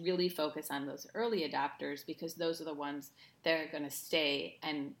 and really focus on those early adopters, because those are the ones that are going to stay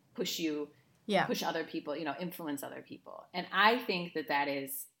and push other people, influence other people. And I think that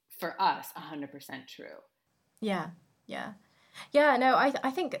is, for us, 100% true. Yeah. No,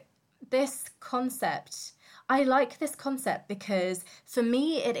 I think this concept, I like this concept because for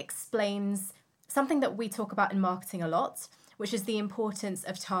me it explains something that we talk about in marketing a lot, which is the importance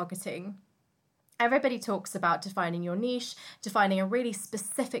of targeting. Everybody talks about defining your niche, defining a really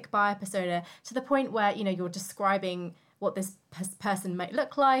specific buyer persona to the point where, you're describing what this person might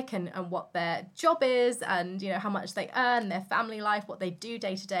look like and what their job is and, how much they earn, their family life, what they do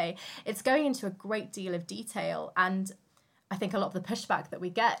day to day. It's going into a great deal of detail. And I think a lot of the pushback that we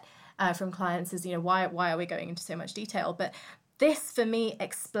get from clients is, why are we going into so much detail? But this, for me,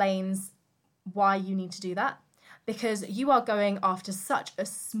 explains why you need to do that. Because you are going after such a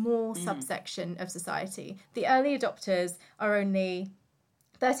small subsection of society. The early adopters are only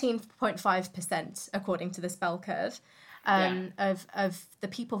 13.5%, according to this bell curve, of the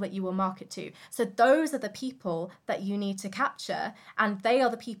people that you will market to. So those are the people that you need to capture, and they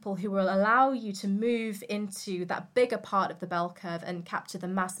are the people who will allow you to move into that bigger part of the bell curve and capture the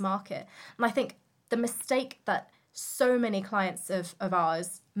mass market. And I think the mistake that so many clients of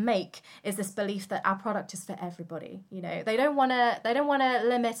ours make is this belief that our product is for everybody. They don't want to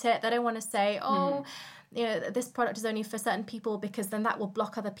limit it. They don't want to say, this product is only for certain people, because then that will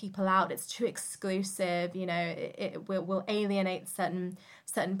block other people out. It's too exclusive. It will alienate certain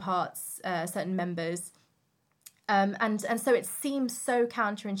parts, certain members. And so it seems so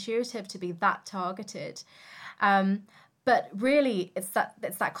counterintuitive to be that targeted. But really, it's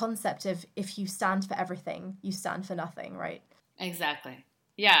that concept of, if you stand for everything, you stand for nothing, right? Exactly.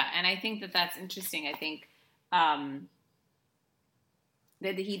 Yeah, and I think that's interesting. I think that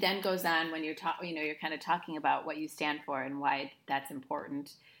he then goes on when you're kind of talking about what you stand for and why that's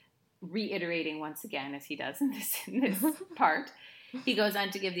important. reiterating once again, as he does in this part, he goes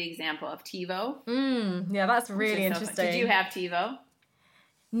on to give the example of TiVo. Yeah, that's really interesting. Did you have TiVo?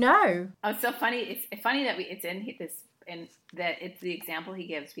 No. Oh, it's so funny. It's funny that it's in this, and that it's the example he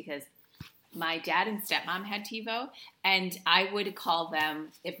gives, because my dad and stepmom had TiVo, and I would call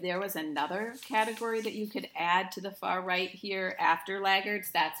them, if there was another category that you could add to the far right here after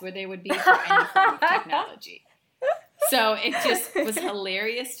laggards, that's where they would be for any form of technology. So it just was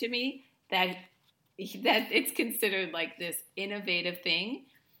hilarious to me that it's considered like this innovative thing,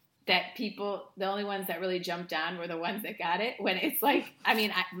 that people, the only ones that really jumped on were the ones that got it, when it's like, I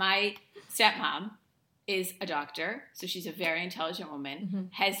mean, my stepmom is a doctor, so she's a very intelligent woman,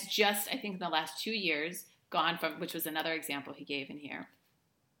 has just, I think in the last 2 years, gone from, which was another example he gave in here,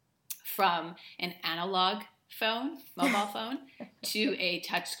 from an analog phone, mobile phone, to a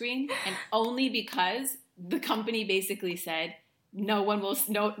touchscreen, and only because the company basically said, no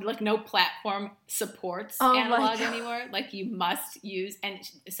platform supports analog anymore. Like, you must use, and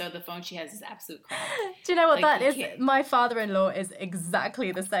so the phone she has is absolute crap. Do you know what that is? My father-in-law is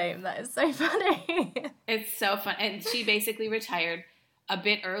exactly the same. That is so funny. It's so fun. And she basically retired a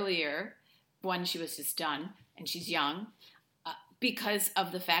bit earlier when she was just done, and she's young, because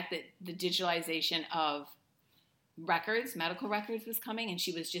of the fact that the digitalization of medical records was coming, and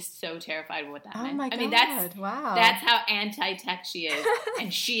she was just so terrified of what that meant. My God. I mean, that's how anti-tech she is,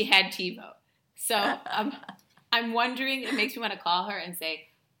 and she had TiVo. So I'm wondering, it makes me want to call her and say,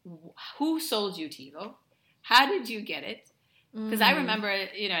 who sold you TiVo? How did you get it? Because I remember,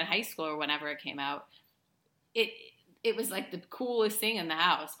 in high school or whenever it came out, it was like the coolest thing in the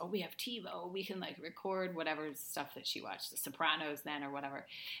house. Oh, we have TiVo. We can like record whatever stuff that she watched, The Sopranos then or whatever.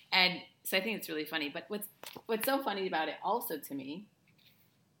 And so I think it's really funny. But what's so funny about it also to me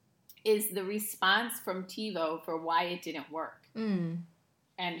is the response from TiVo for why it didn't work. And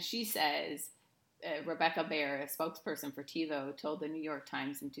she says, Rebecca Baer, a spokesperson for TiVo, told the New York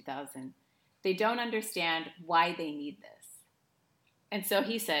Times in 2000, they don't understand why they need this. And so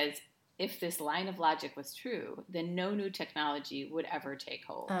he says, if this line of logic was true, then no new technology would ever take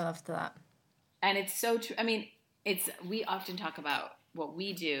hold. I loved that. And it's so true. I mean, we often talk about what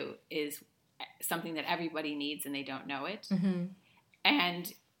we do is something that everybody needs and they don't know it.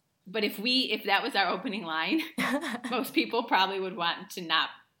 But if that was our opening line, most people probably would want to not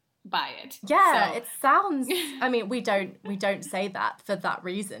buy it. Yeah, so. It sounds, I mean, we don't say that for that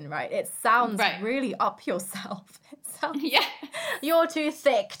reason, right? It sounds really up yourself. It sounds, you're too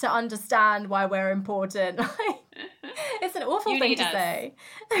thick to understand why we're important. It's an awful thing to say.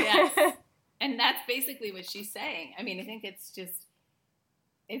 Yes. And that's basically what she's saying. I mean, I think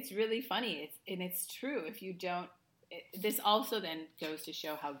it's really funny. It's true. If you don't, this also then goes to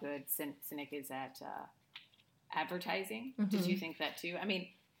show how good Sinek is at advertising. Did you think that too? I mean,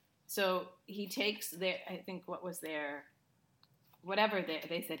 so he takes their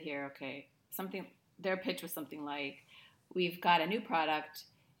pitch was something like, we've got a new product,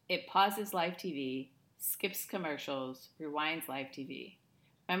 it pauses live TV, skips commercials, rewinds live TV,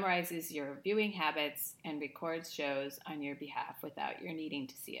 memorizes your viewing habits, and records shows on your behalf without your needing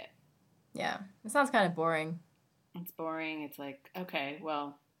to see it. Yeah, it sounds kind of boring. It's boring. It's like, okay,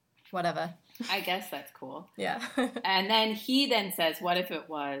 well, whatever. I guess that's cool. Yeah. And then he says, what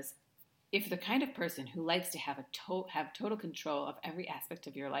if the kind of person who likes to have total control of every aspect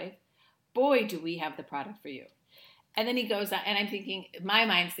of your life, boy, do we have the product for you. And then he goes on, and I'm thinking, my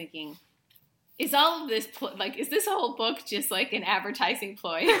mind's thinking, is all of this, is this whole book just like an advertising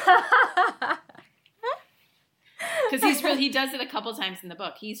ploy? Because he does it a couple times in the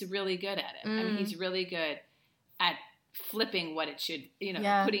book. He's really good at it. I mean, he's really good at flipping what it should,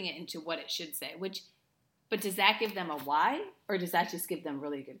 putting it into what it should say, but does that give them a why, or does that just give them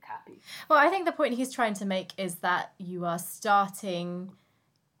really good copy? Well, I think the point he's trying to make is that you are starting,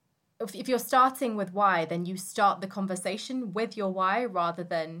 if you're starting with why, then you start the conversation with your why rather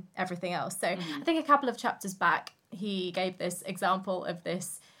than everything else. So I think a couple of chapters back, he gave this example of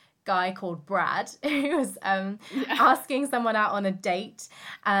this guy called Brad who was asking someone out on a date,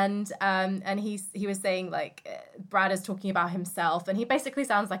 and he was saying, like, Brad is talking about himself, and he basically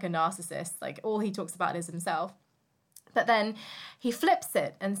sounds like a narcissist, like all he talks about is himself. But then he flips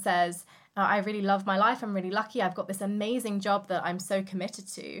it and says, I really love my life, I'm really lucky, I've got this amazing job that I'm so committed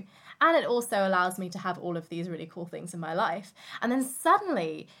to, and it also allows me to have all of these really cool things in my life. And then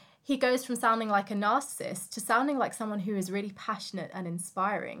suddenly he goes from sounding like a narcissist to sounding like someone who is really passionate and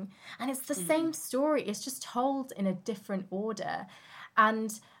inspiring. And it's the same story. It's just told in a different order.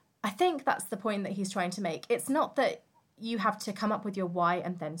 And I think that's the point that he's trying to make. It's not that you have to come up with your why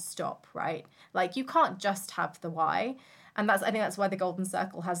and then stop, right? Like, you can't just have the why. And I think that's why the golden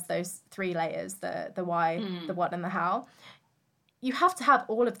circle has those 3 layers, the why, the what, and the how. You have to have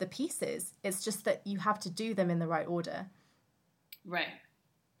all of the pieces. It's just that you have to do them in the right order. Right.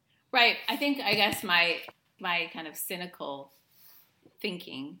 Right. I guess my kind of cynical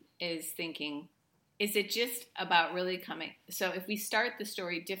thinking, is it just about really coming? So if we start the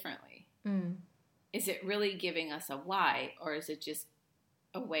story differently, is it really giving us a why, or is it just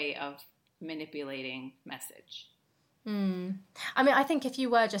a way of manipulating message? I mean, I think if you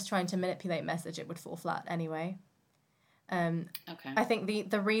were just trying to manipulate message, it would fall flat anyway. Okay. I think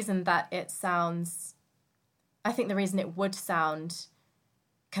the reason that it would sound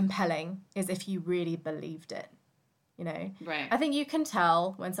compelling is if you really believed it, you know? Right. I think you can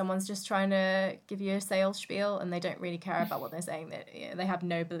tell when someone's just trying to give you a sales spiel and they don't really care about what they're saying, that they have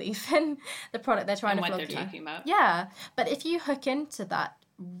no belief in the product they're trying to flog you. What they're talking about. Yeah. But if you hook into that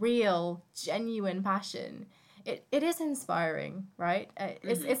real, genuine passion, it is inspiring, right?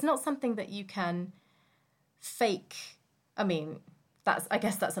 It's not something that you can fake. I mean, I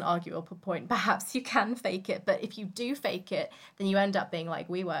guess that's an arguable point. Perhaps you can fake it, but if you do fake it, then you end up being like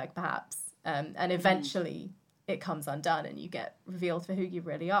WeWork, perhaps, and eventually it comes undone and you get revealed for who you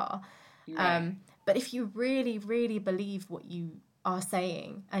really are. Right. But if you really, really believe what you are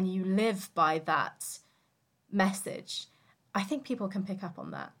saying and you live by that message, I think people can pick up on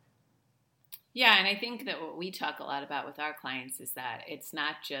that. Yeah, and I think that what we talk a lot about with our clients is that it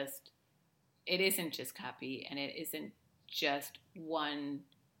isn't just copy, and it isn't just one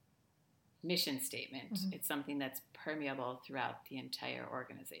mission statement. It's something that's permeable throughout the entire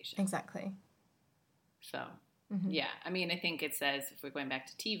organization. Exactly. So, yeah, I mean, I think it says, if we're going back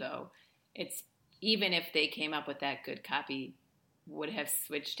to TiVo, it's even if they came up with that good copy, would have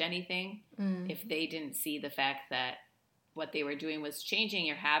switched anything if they didn't see the fact that what they were doing was changing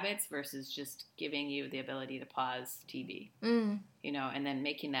your habits versus just giving you the ability to pause TV, you know, and then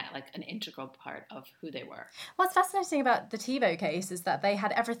making that like an integral part of who they were. What's fascinating about the TiVo case is that they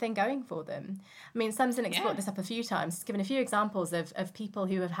had everything going for them. I mean, Sam Zinnick's brought this up a few times. He's given a few examples of people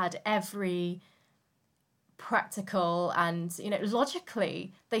who have had every practical and, you know,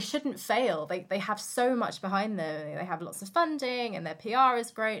 logically they shouldn't fail. They have so much behind them. They have lots of funding and their PR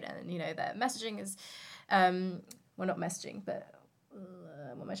is great, and, you know, their messaging is... well, not messaging, but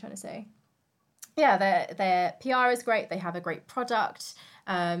what am I trying to say? Yeah, their PR is great. They have a great product.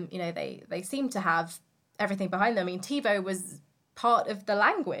 You know, they seem to have everything behind them. I mean, TiVo was part of the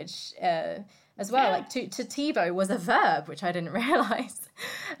language as well. Yeah. Like to TiVo was a verb, which I didn't realize.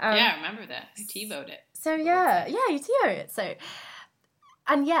 Yeah, I remember that. I TiVo'd it. So you TiVo it. So,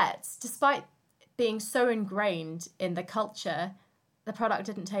 and yet, despite being so ingrained in the culture, the product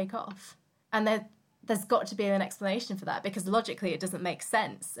didn't take off, and there's got to be an explanation for that, because logically it doesn't make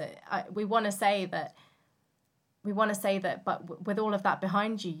sense. We want to say that, but with all of that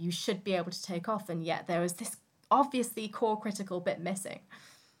behind you, you should be able to take off, and yet there was this obviously core critical bit missing.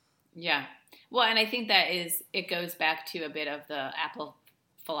 Yeah. Well, and I think it goes back to a bit of the Apple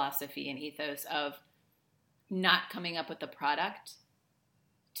philosophy and ethos of not coming up with the product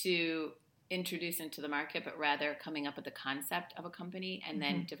to introduce into the market, but rather coming up with the concept of a company and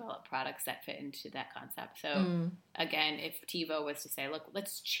then develop products that fit into that concept. So again, if TiVo was to say, look,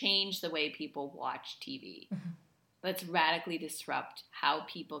 let's change the way people watch TV. Let's radically disrupt how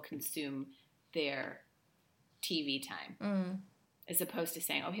people consume their TV time. As opposed to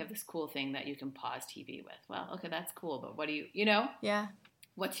saying, oh, we have this cool thing that you can pause TV with. Well, okay, that's cool, but what do you know? Yeah.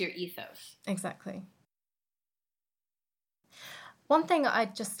 What's your ethos? Exactly. One thing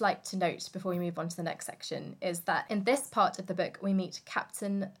I'd just like to note before we move on to the next section is that in this part of the book, we meet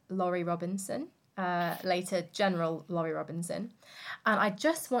Captain Laurie Robinson, later General Laurie Robinson. And I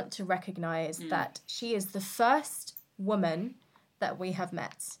just want to recognise that she is the first woman that we have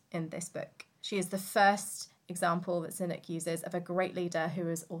met in this book. She is the first example that Zinnick uses of a great leader who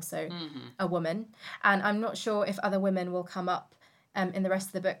is also a woman. And I'm not sure if other women will come up in the rest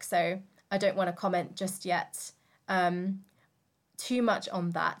of the book, so I don't want to comment just yet too much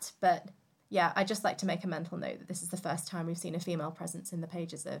on that. But yeah, I just like to make a mental note that this is the first time we've seen a female presence in the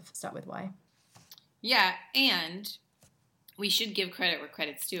pages of Start With Why. Yeah, and we should give credit where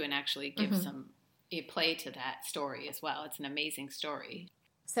credit's due and actually give a play to that story as well. It's an amazing story.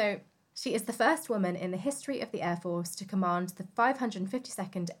 So she is the first woman in the history of the Air Force to command the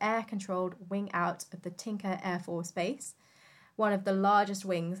 552nd Air-Controlled Wing Out of the Tinker Air Force Base, one of the largest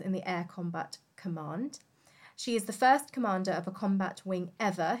wings in the Air Combat Command. She is the first commander of a combat wing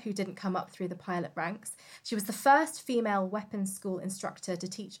ever who didn't come up through the pilot ranks. She was the first female weapons school instructor to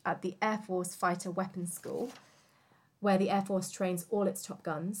teach at the Air Force Fighter Weapons School, where the Air Force trains all its top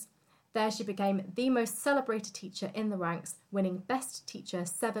guns. There she became the most celebrated teacher in the ranks, winning Best Teacher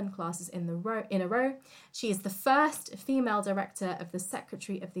 7 classes in a row. She is the first female director of the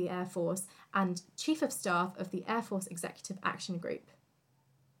Secretary of the Air Force and Chief of Staff of the Air Force Executive Action Group.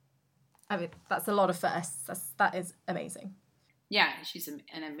 I mean, that's a lot of firsts. That is amazing. Yeah, she's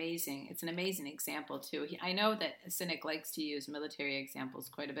it's an amazing example too. I know that Sinek likes to use military examples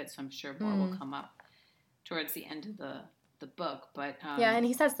quite a bit, so I'm sure more will come up towards the end of the book. But yeah, and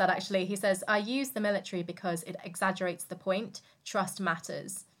he says that actually. He says, I use the military because it exaggerates the point. Trust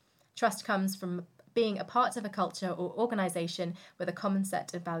matters. Trust comes from being a part of a culture or organization with a common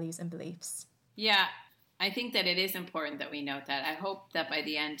set of values and beliefs. Yeah, I think that it is important that we note that. I hope that by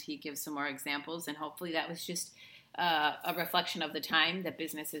the end he gives some more examples, and hopefully that was just a reflection of the time that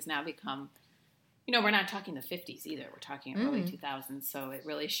business has now become. We're not talking the 50s either. We're talking early 2000s, so it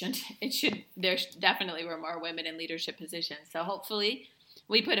really there definitely were more women in leadership positions. So hopefully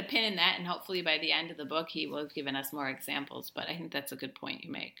we put a pin in that, and hopefully by the end of the book he will have given us more examples. But I think that's a good point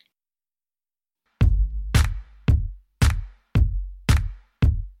you make.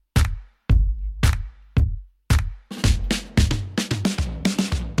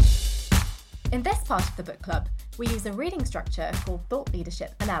 In this part of the book club, we use a reading structure called thought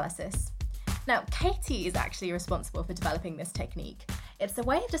leadership analysis. Now, Katie is actually responsible for developing this technique. It's a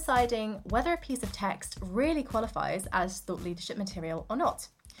way of deciding whether a piece of text really qualifies as thought leadership material or not.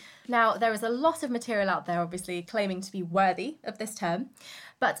 Now, there is a lot of material out there, obviously, claiming to be worthy of this term,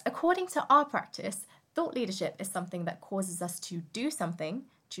 but according to our practice, thought leadership is something that causes us to do something,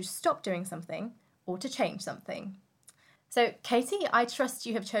 to stop doing something, or to change something. So, Katie, I trust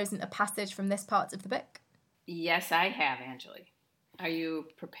you have chosen a passage from this part of the book. Yes, I have, Anjali. Are you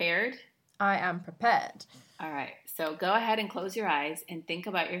prepared? I am prepared. All right. So go ahead and close your eyes and think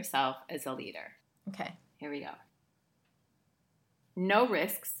about yourself as a leader. Okay. Here we go. No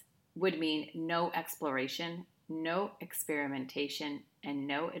risks would mean no exploration, no experimentation, and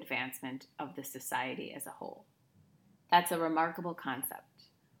no advancement of the society as a whole. That's a remarkable concept.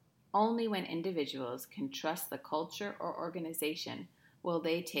 Only when individuals can trust the culture or organization will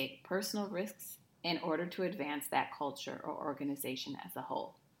they take personal risks in order to advance that culture or organization as a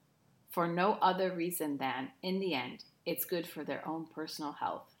whole. For no other reason than, in the end, it's good for their own personal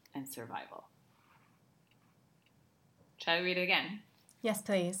health and survival. Shall I read it again? Yes,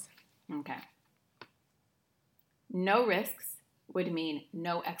 please. Okay. No risks would mean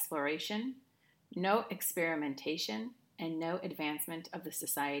no exploration, no experimentation, and no advancement of the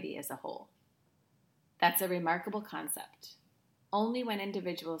society as a whole. That's a remarkable concept. Only when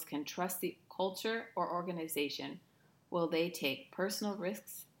individuals can trust the culture or organization will they take personal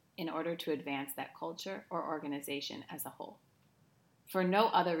risks in order to advance that culture or organization as a whole. For no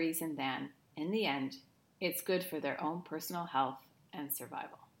other reason than, in the end, it's good for their own personal health and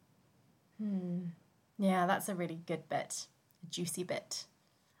survival. Yeah, that's a really good bit, a juicy bit.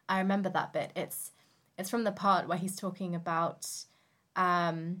 I remember that bit. It's from the part where he's talking about,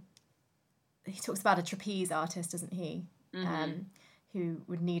 he talks about a trapeze artist, doesn't he? Mm-hmm. Who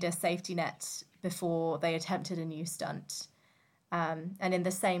would need a safety net before they attempted a new stunt. And in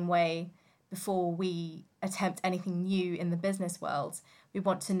the same way, before we attempt anything new in the business world, we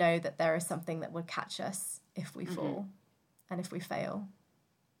want to know that there is something that will catch us if we fall and if we fail.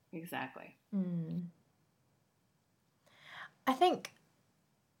 Exactly. I think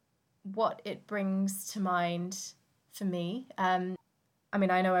what it brings to mind for me, I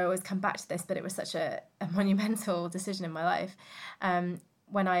mean, I know I always come back to this, but it was such a monumental decision in my life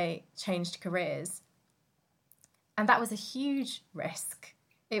when I changed careers. And that was a huge risk.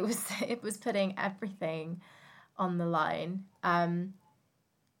 It was putting everything on the line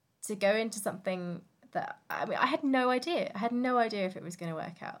to go into something that, I mean, I had no idea. I had no idea if it was going to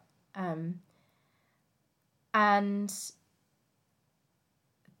work out. And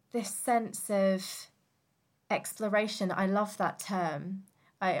this sense of exploration, I love that term.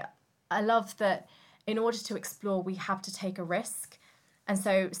 I love that in order to explore, we have to take a risk. And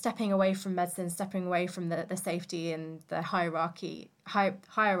so stepping away from medicine, stepping away from the safety and the hierarchy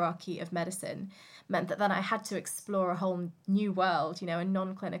of medicine meant that then I had to explore a whole new world, a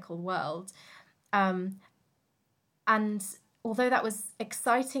non-clinical world. And although that was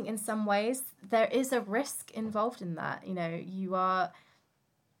exciting in some ways, there is a risk involved in that. You're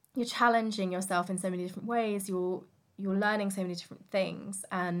challenging yourself in so many different ways. You're learning so many different things,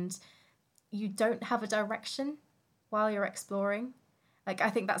 and you don't have a direction while you're exploring.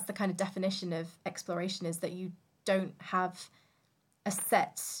 I think that's the kind of definition of exploration, is that you don't have a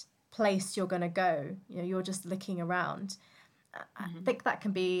set place you're going to go. You're just looking around. I think that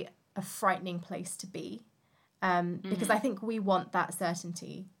can be a frightening place to be, because I think we want that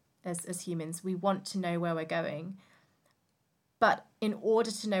certainty as humans. We want to know where we're going. But in order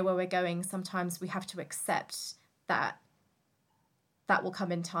to know where we're going, sometimes we have to accept that that will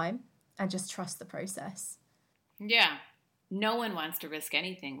come in time and just trust the process. Yeah. No one wants to risk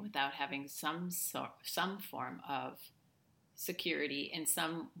anything without having some form of security in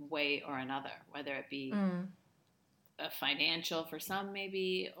some way or another, whether it be financial for some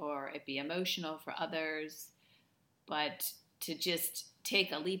maybe, or it be emotional for others. But to just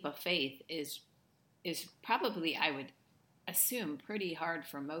take a leap of faith is probably, I would assume, pretty hard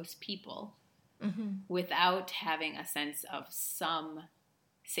for most people without having a sense of some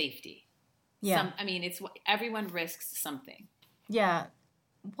safety. Yeah. It's everyone risks something. Yeah.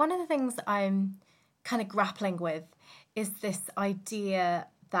 One of the things I'm kind of grappling with is this idea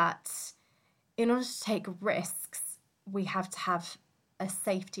that in order to take risks, we have to have a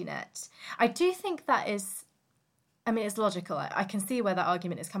safety net. I do think that is, it's logical. I can see where that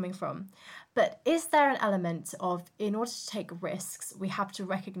argument is coming from. But is there an element of, in order to take risks, we have to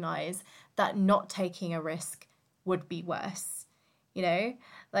recognize that not taking a risk would be worse?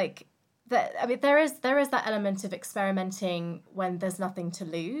 Like that. There is that element of experimenting when there's nothing to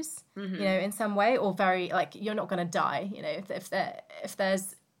lose, in some way, or very, like, you're not going to die. If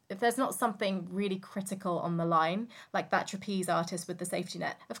there's not something really critical on the line, like that trapeze artist with the safety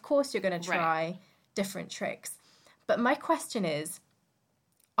net, of course you're going to try different tricks. But my question is,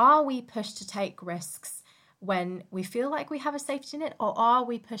 are we pushed to take risks when we feel like we have a safety net, or are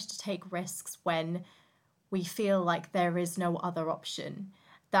we pushed to take risks when we feel like there is no other option,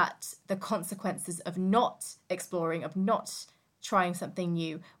 that the consequences of not exploring, of not trying something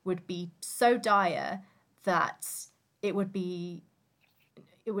new would be so dire that it would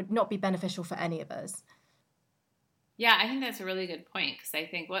not be beneficial for any of us? Yeah, I think that's a really good point, because I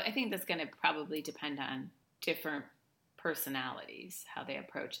think that's going to probably depend on different personalities, how they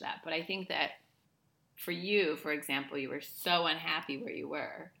approach that. But I think that for you, for example, you were so unhappy where you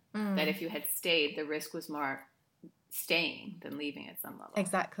were that if you had stayed, the risk was more staying than leaving at some level.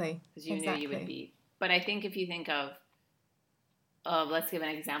 Exactly. Because you knew you would be. But I think if you think of, let's give an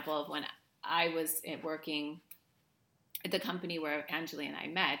example of when I was working at the company where Anjali and I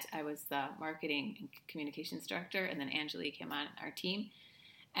met. I was the marketing and communications director, and then Anjali came on our team.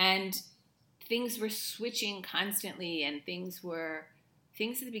 And things were switching constantly, and things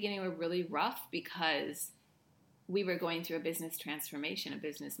at the beginning were really rough because we were going through a business transformation, a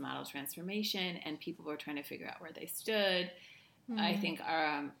business model transformation, and people were trying to figure out where they stood. I think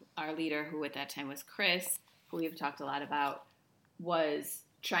our leader, who at that time was Chris, who we've talked a lot about, was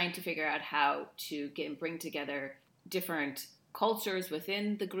trying to figure out how to bring together different cultures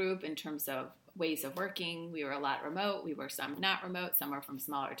within the group in terms of ways of working. We were a lot remote. We were some not remote. Some were from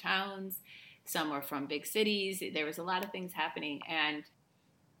smaller towns. Some were from big cities. There was a lot of things happening. And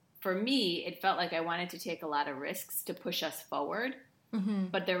for me, it felt like I wanted to take a lot of risks to push us forward.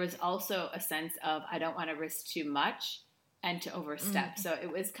 But there was also a sense of, I don't want to risk too much and to overstep. So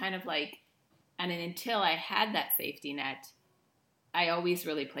it was kind of like, and until I had that safety net, I always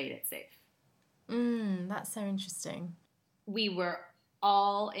really played it safe. That's so interesting. We were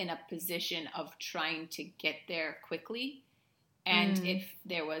all in a position of trying to get there quickly. And if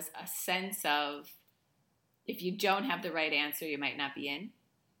there was a sense of, if you don't have the right answer, you might not be in.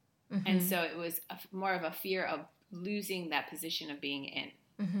 And so it was more of a fear of losing that position of being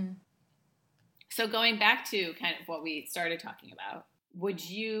in. So going back to kind of what we started talking about, would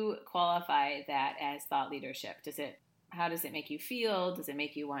you qualify that as thought leadership? How does it make you feel? Does it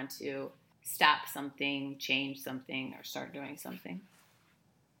make you want to stop something, change something, or start doing something?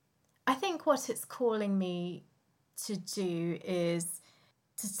 I think what it's calling me to do is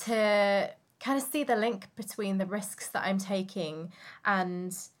to kind of see the link between the risks that I'm taking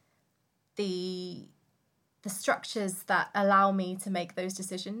and the structures that allow me to make those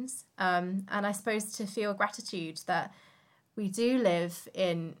decisions. And I suppose to feel gratitude that we do live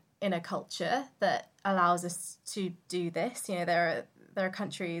in a culture that allows us to do this. There are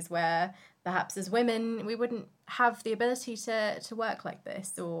countries where perhaps as women we wouldn't have the ability to work like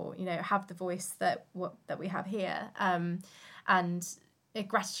this, or have the voice that we have here. And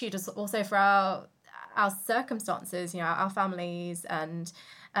gratitude is also for our circumstances, our families, and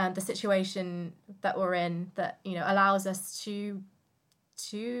the situation that we're in that allows us to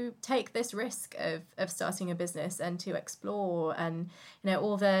take this risk of starting a business and to explore, and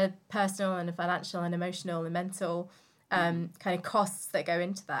all the personal and financial and emotional and mental kind of costs that go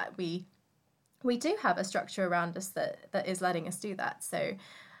into that. We do have a structure around us that is letting us do that. So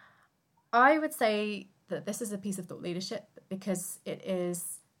I would say that this is a piece of thought leadership, because it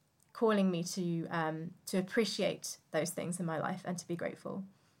is calling me to appreciate those things in my life and to be grateful.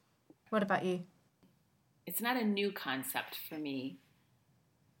 What about you? It's not a new concept for me,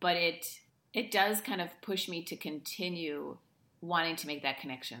 but it does kind of push me to continue wanting to make that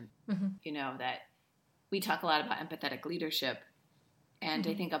connection. You know, that we talk a lot about empathetic leadership. And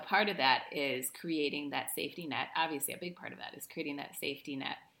I think a part of that is creating that safety net. Obviously, a big part of that is creating that safety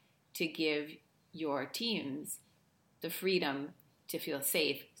net to give your teams the freedom to feel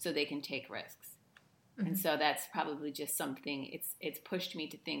safe so they can take risks. And so that's probably just something, it's pushed me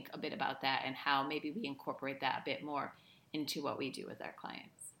to think a bit about that and how maybe we incorporate that a bit more into what we do with our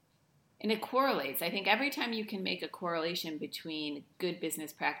clients. And it correlates. I think every time you can make a correlation between good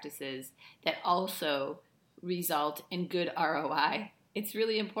business practices that also result in good ROI, it's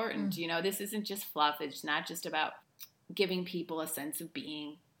really important. You know, this isn't just fluff. It's not just about giving people a sense of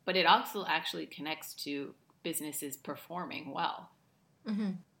being, but it also actually connects to businesses performing well.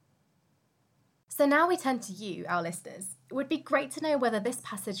 So now we turn to you, our listeners. It would be great to know whether this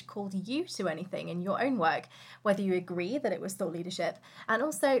passage called you to anything in your own work, whether you agree that it was thought leadership, and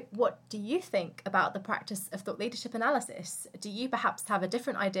also what do you think about the practice of thought leadership analysis? Do you perhaps have a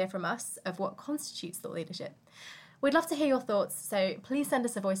different idea from us of what constitutes thought leadership? We'd love to hear your thoughts, so please send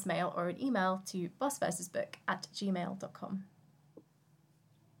us a voicemail or an email to bossversusbook@gmail.com.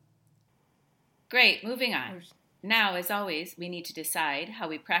 Great, moving on. Now, as always, we need to decide how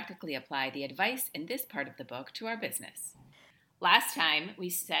we practically apply the advice in this part of the book to our business. Last time,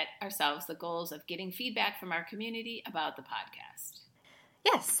 we set ourselves the goals of getting feedback from our community about the podcast.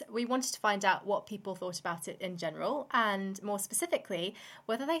 Yes, we wanted to find out what people thought about it in general, and more specifically,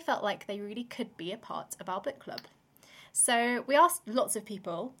 whether they felt like they really could be a part of our book club. So we asked lots of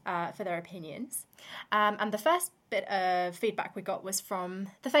people for their opinions, and the first bit of feedback we got was from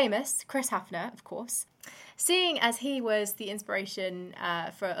the famous Chris Hafner, of course. Seeing as he was the inspiration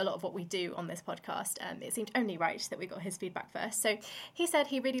for a lot of what we do on this podcast, it seemed only right that we got his feedback first. So he said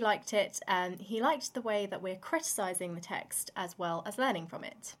he really liked it, and he liked the way that we're criticising the text as well as learning from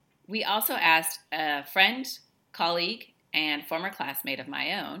it. We also asked a friend, colleague, and former classmate of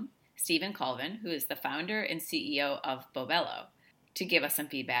my own, Stephen Colvin, who is the founder and CEO of Bobello, to give us some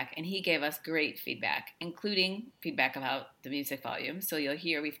feedback. And he gave us great feedback, including feedback about the music volume. So you'll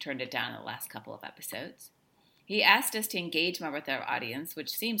hear we've turned it down in the last couple of episodes. He asked us to engage more with our audience,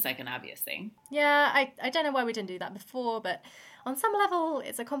 which seems like an obvious thing. Yeah, I don't know why we didn't do that before, but on some level,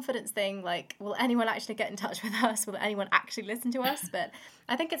 it's a confidence thing. Like, will anyone actually get in touch with us? Will anyone actually listen to us? But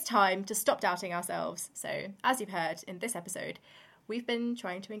I think it's time to stop doubting ourselves. So, as you've heard in this episode, we've been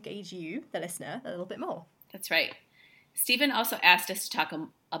trying to engage you, the listener, a little bit more. That's right. Stephen also asked us to talk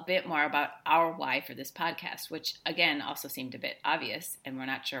a bit more about our why for this podcast, which, again, also seemed a bit obvious, and we're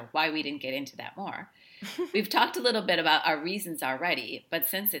not sure why we didn't get into that more. We've talked a little bit about our reasons already, but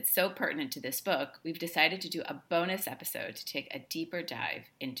since it's so pertinent to this book, we've decided to do a bonus episode to take a deeper dive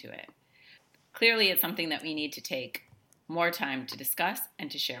into it. Clearly, it's something that we need to take more time to discuss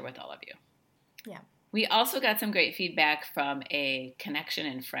and to share with all of you. Yeah. We also got some great feedback from a connection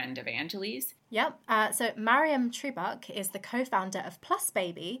and friend of Anjali's. Yep. So Mariam Trubak is the co-founder of Plus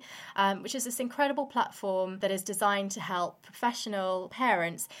Baby, which is this incredible platform that is designed to help professional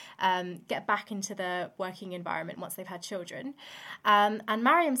parents get back into the working environment once they've had children. And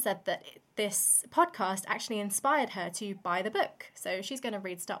Mariam said that this podcast actually inspired her to buy the book. So she's going to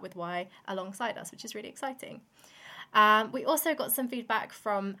read Start With Why alongside us, which is really exciting. We also got some feedback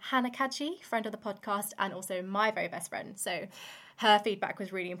from Hannah Kadji, friend of the podcast, and also my very best friend. So her feedback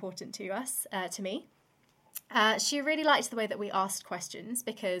was really important to us, to me. She really liked the way that we asked questions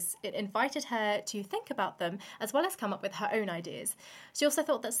because it invited her to think about them as well as come up with her own ideas. She also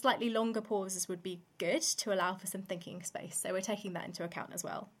thought that slightly longer pauses would be good to allow for some thinking space. So we're taking that into account as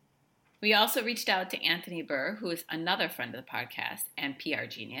well. We also reached out to Anthony Burr, who is another friend of the podcast and PR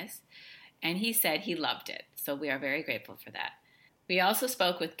genius, and he said he loved it. So we are very grateful for that. We also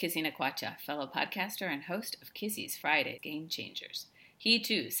spoke with Kizzy Nakwacha, fellow podcaster and host of Kizzy's Friday Game Changers. He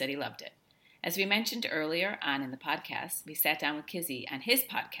too said he loved it. As we mentioned earlier on in the podcast, we sat down with Kizzy on his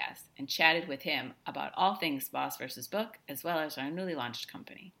podcast and chatted with him about all things Boss versus Book, as well as our newly launched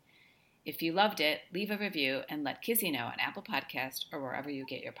company. If you loved it, leave a review and let Kizzy know on Apple Podcasts or wherever you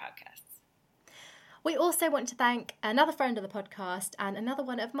get your podcasts. We also want to thank another friend of the podcast and another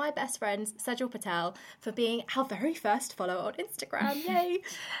one of my best friends, Sajal Patel, for being our very first follower on Instagram. Yay!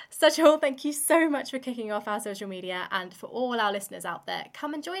 Sajal, thank you so much for kicking off our social media, and for all our listeners out there,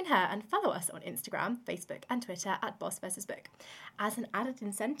 come and join her and follow us on Instagram, Facebook and Twitter at Boss vs Book. As an added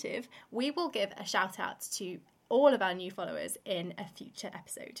incentive, we will give a shout out to all of our new followers in a future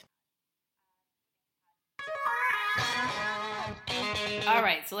episode. All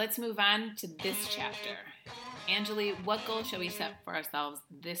right, so let's move on to this chapter. Anjali, what goal shall we set for ourselves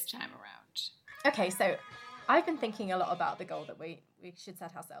this time around? Okay, so I've been thinking a lot about the goal that we should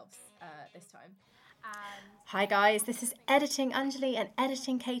set ourselves this time. Hi guys, this is Editing Anjali and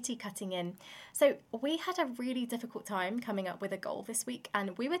Editing Katie cutting in. So we had a really difficult time coming up with a goal this week,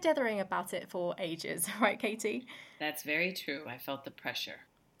 and we were dithering about it for ages, right, Katie? That's very true. I felt the pressure.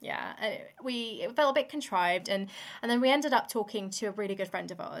 Yeah, it felt a bit contrived, and then we ended up talking to a really good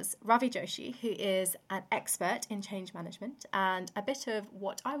friend of ours, Ravi Joshi, who is an expert in change management and a bit of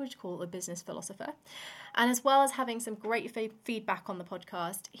what I would call a business philosopher. And as well as having some great feedback on the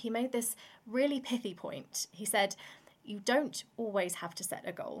podcast, he made this really pithy point. He said, you don't always have to set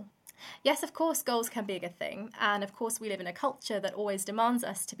a goal. Yes, of course, goals can be a good thing, and of course we live in a culture that always demands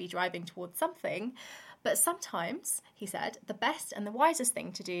us to be driving towards something. But sometimes, he said, the best and the wisest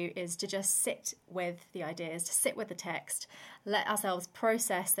thing to do is to just sit with the ideas, to sit with the text, let ourselves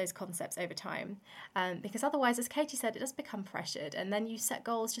process those concepts over time. Because otherwise, as Katie said, it does become pressured, and then you set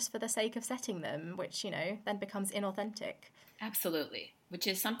goals just for the sake of setting them, which, then becomes inauthentic. Absolutely, which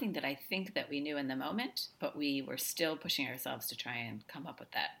is something that I think that we knew in the moment, but we were still pushing ourselves to try and come up with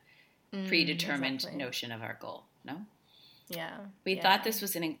that predetermined notion of our goal, no? Yeah. We thought this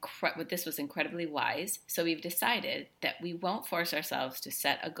was incredibly wise, so we've decided that we won't force ourselves to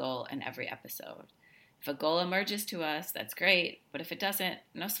set a goal in every episode. If a goal emerges to us, that's great, but if it doesn't,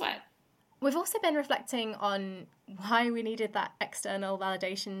 no sweat. We've also been reflecting on why we needed that external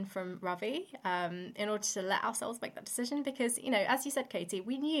validation from Ravi in order to let ourselves make that decision because, as you said, Katie,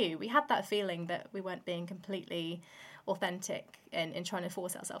 we had that feeling that we weren't being completely authentic in trying to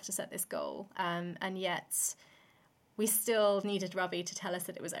force ourselves to set this goal, and yet we still needed Ravi to tell us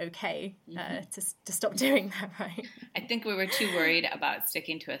that it was okay to stop doing that, right? I think we were too worried about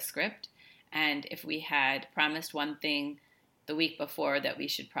sticking to a script. And if we had promised one thing the week before, that we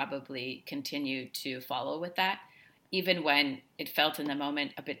should probably continue to follow with that, even when it felt in the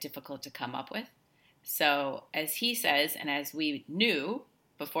moment a bit difficult to come up with. So as he says, and as we knew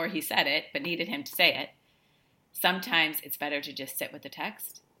before he said it, but needed him to say it, sometimes it's better to just sit with the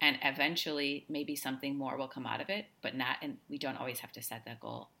text. And eventually, maybe something more will come out of it, but we don't always have to set that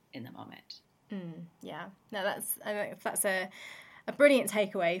goal in the moment. Yeah, no, that's a brilliant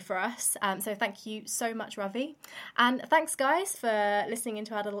takeaway for us. So thank you so much, Ravi. And thanks, guys, for listening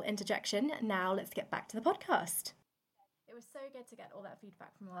into our little interjection. Now let's get back to the podcast. It was so good to get all that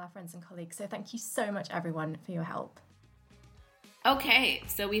feedback from all our friends and colleagues. So thank you so much, everyone, for your help. Okay,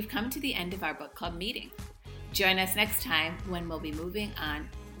 so we've come to the end of our book club meeting. Join us next time when we'll be moving on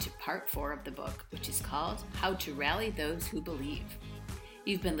to part 4 of the book, which is called How to Rally Those Who Believe.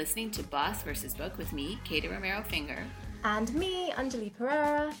 You've been listening to Boss vs. Book with me, Katie Romero Finger. And me, Anjali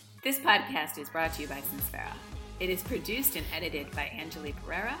Pereira. This podcast is brought to you by Sinspera. It is produced and edited by Anjali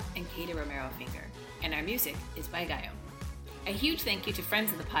Pereira and Katie Romero Finger. And our music is by Gaio. A huge thank you to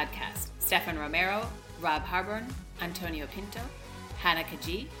friends of the podcast, Stefan Romero, Rob Harborn, Antonio Pinto, Hannah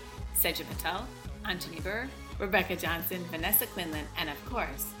Kaji, Seja Patel, Anthony Burr, Rebecca Johnson, Vanessa Quinlan, and of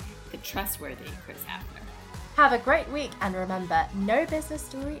course, the trustworthy Chris Hafner. Have a great week, and remember, no business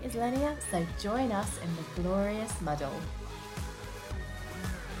story is linear, so join us in the glorious muddle.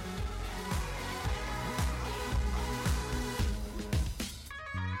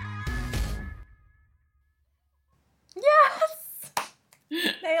 Yes!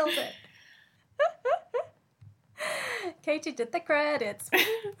 Nailed it. Katie did the credits.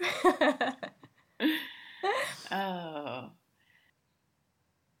 Oh.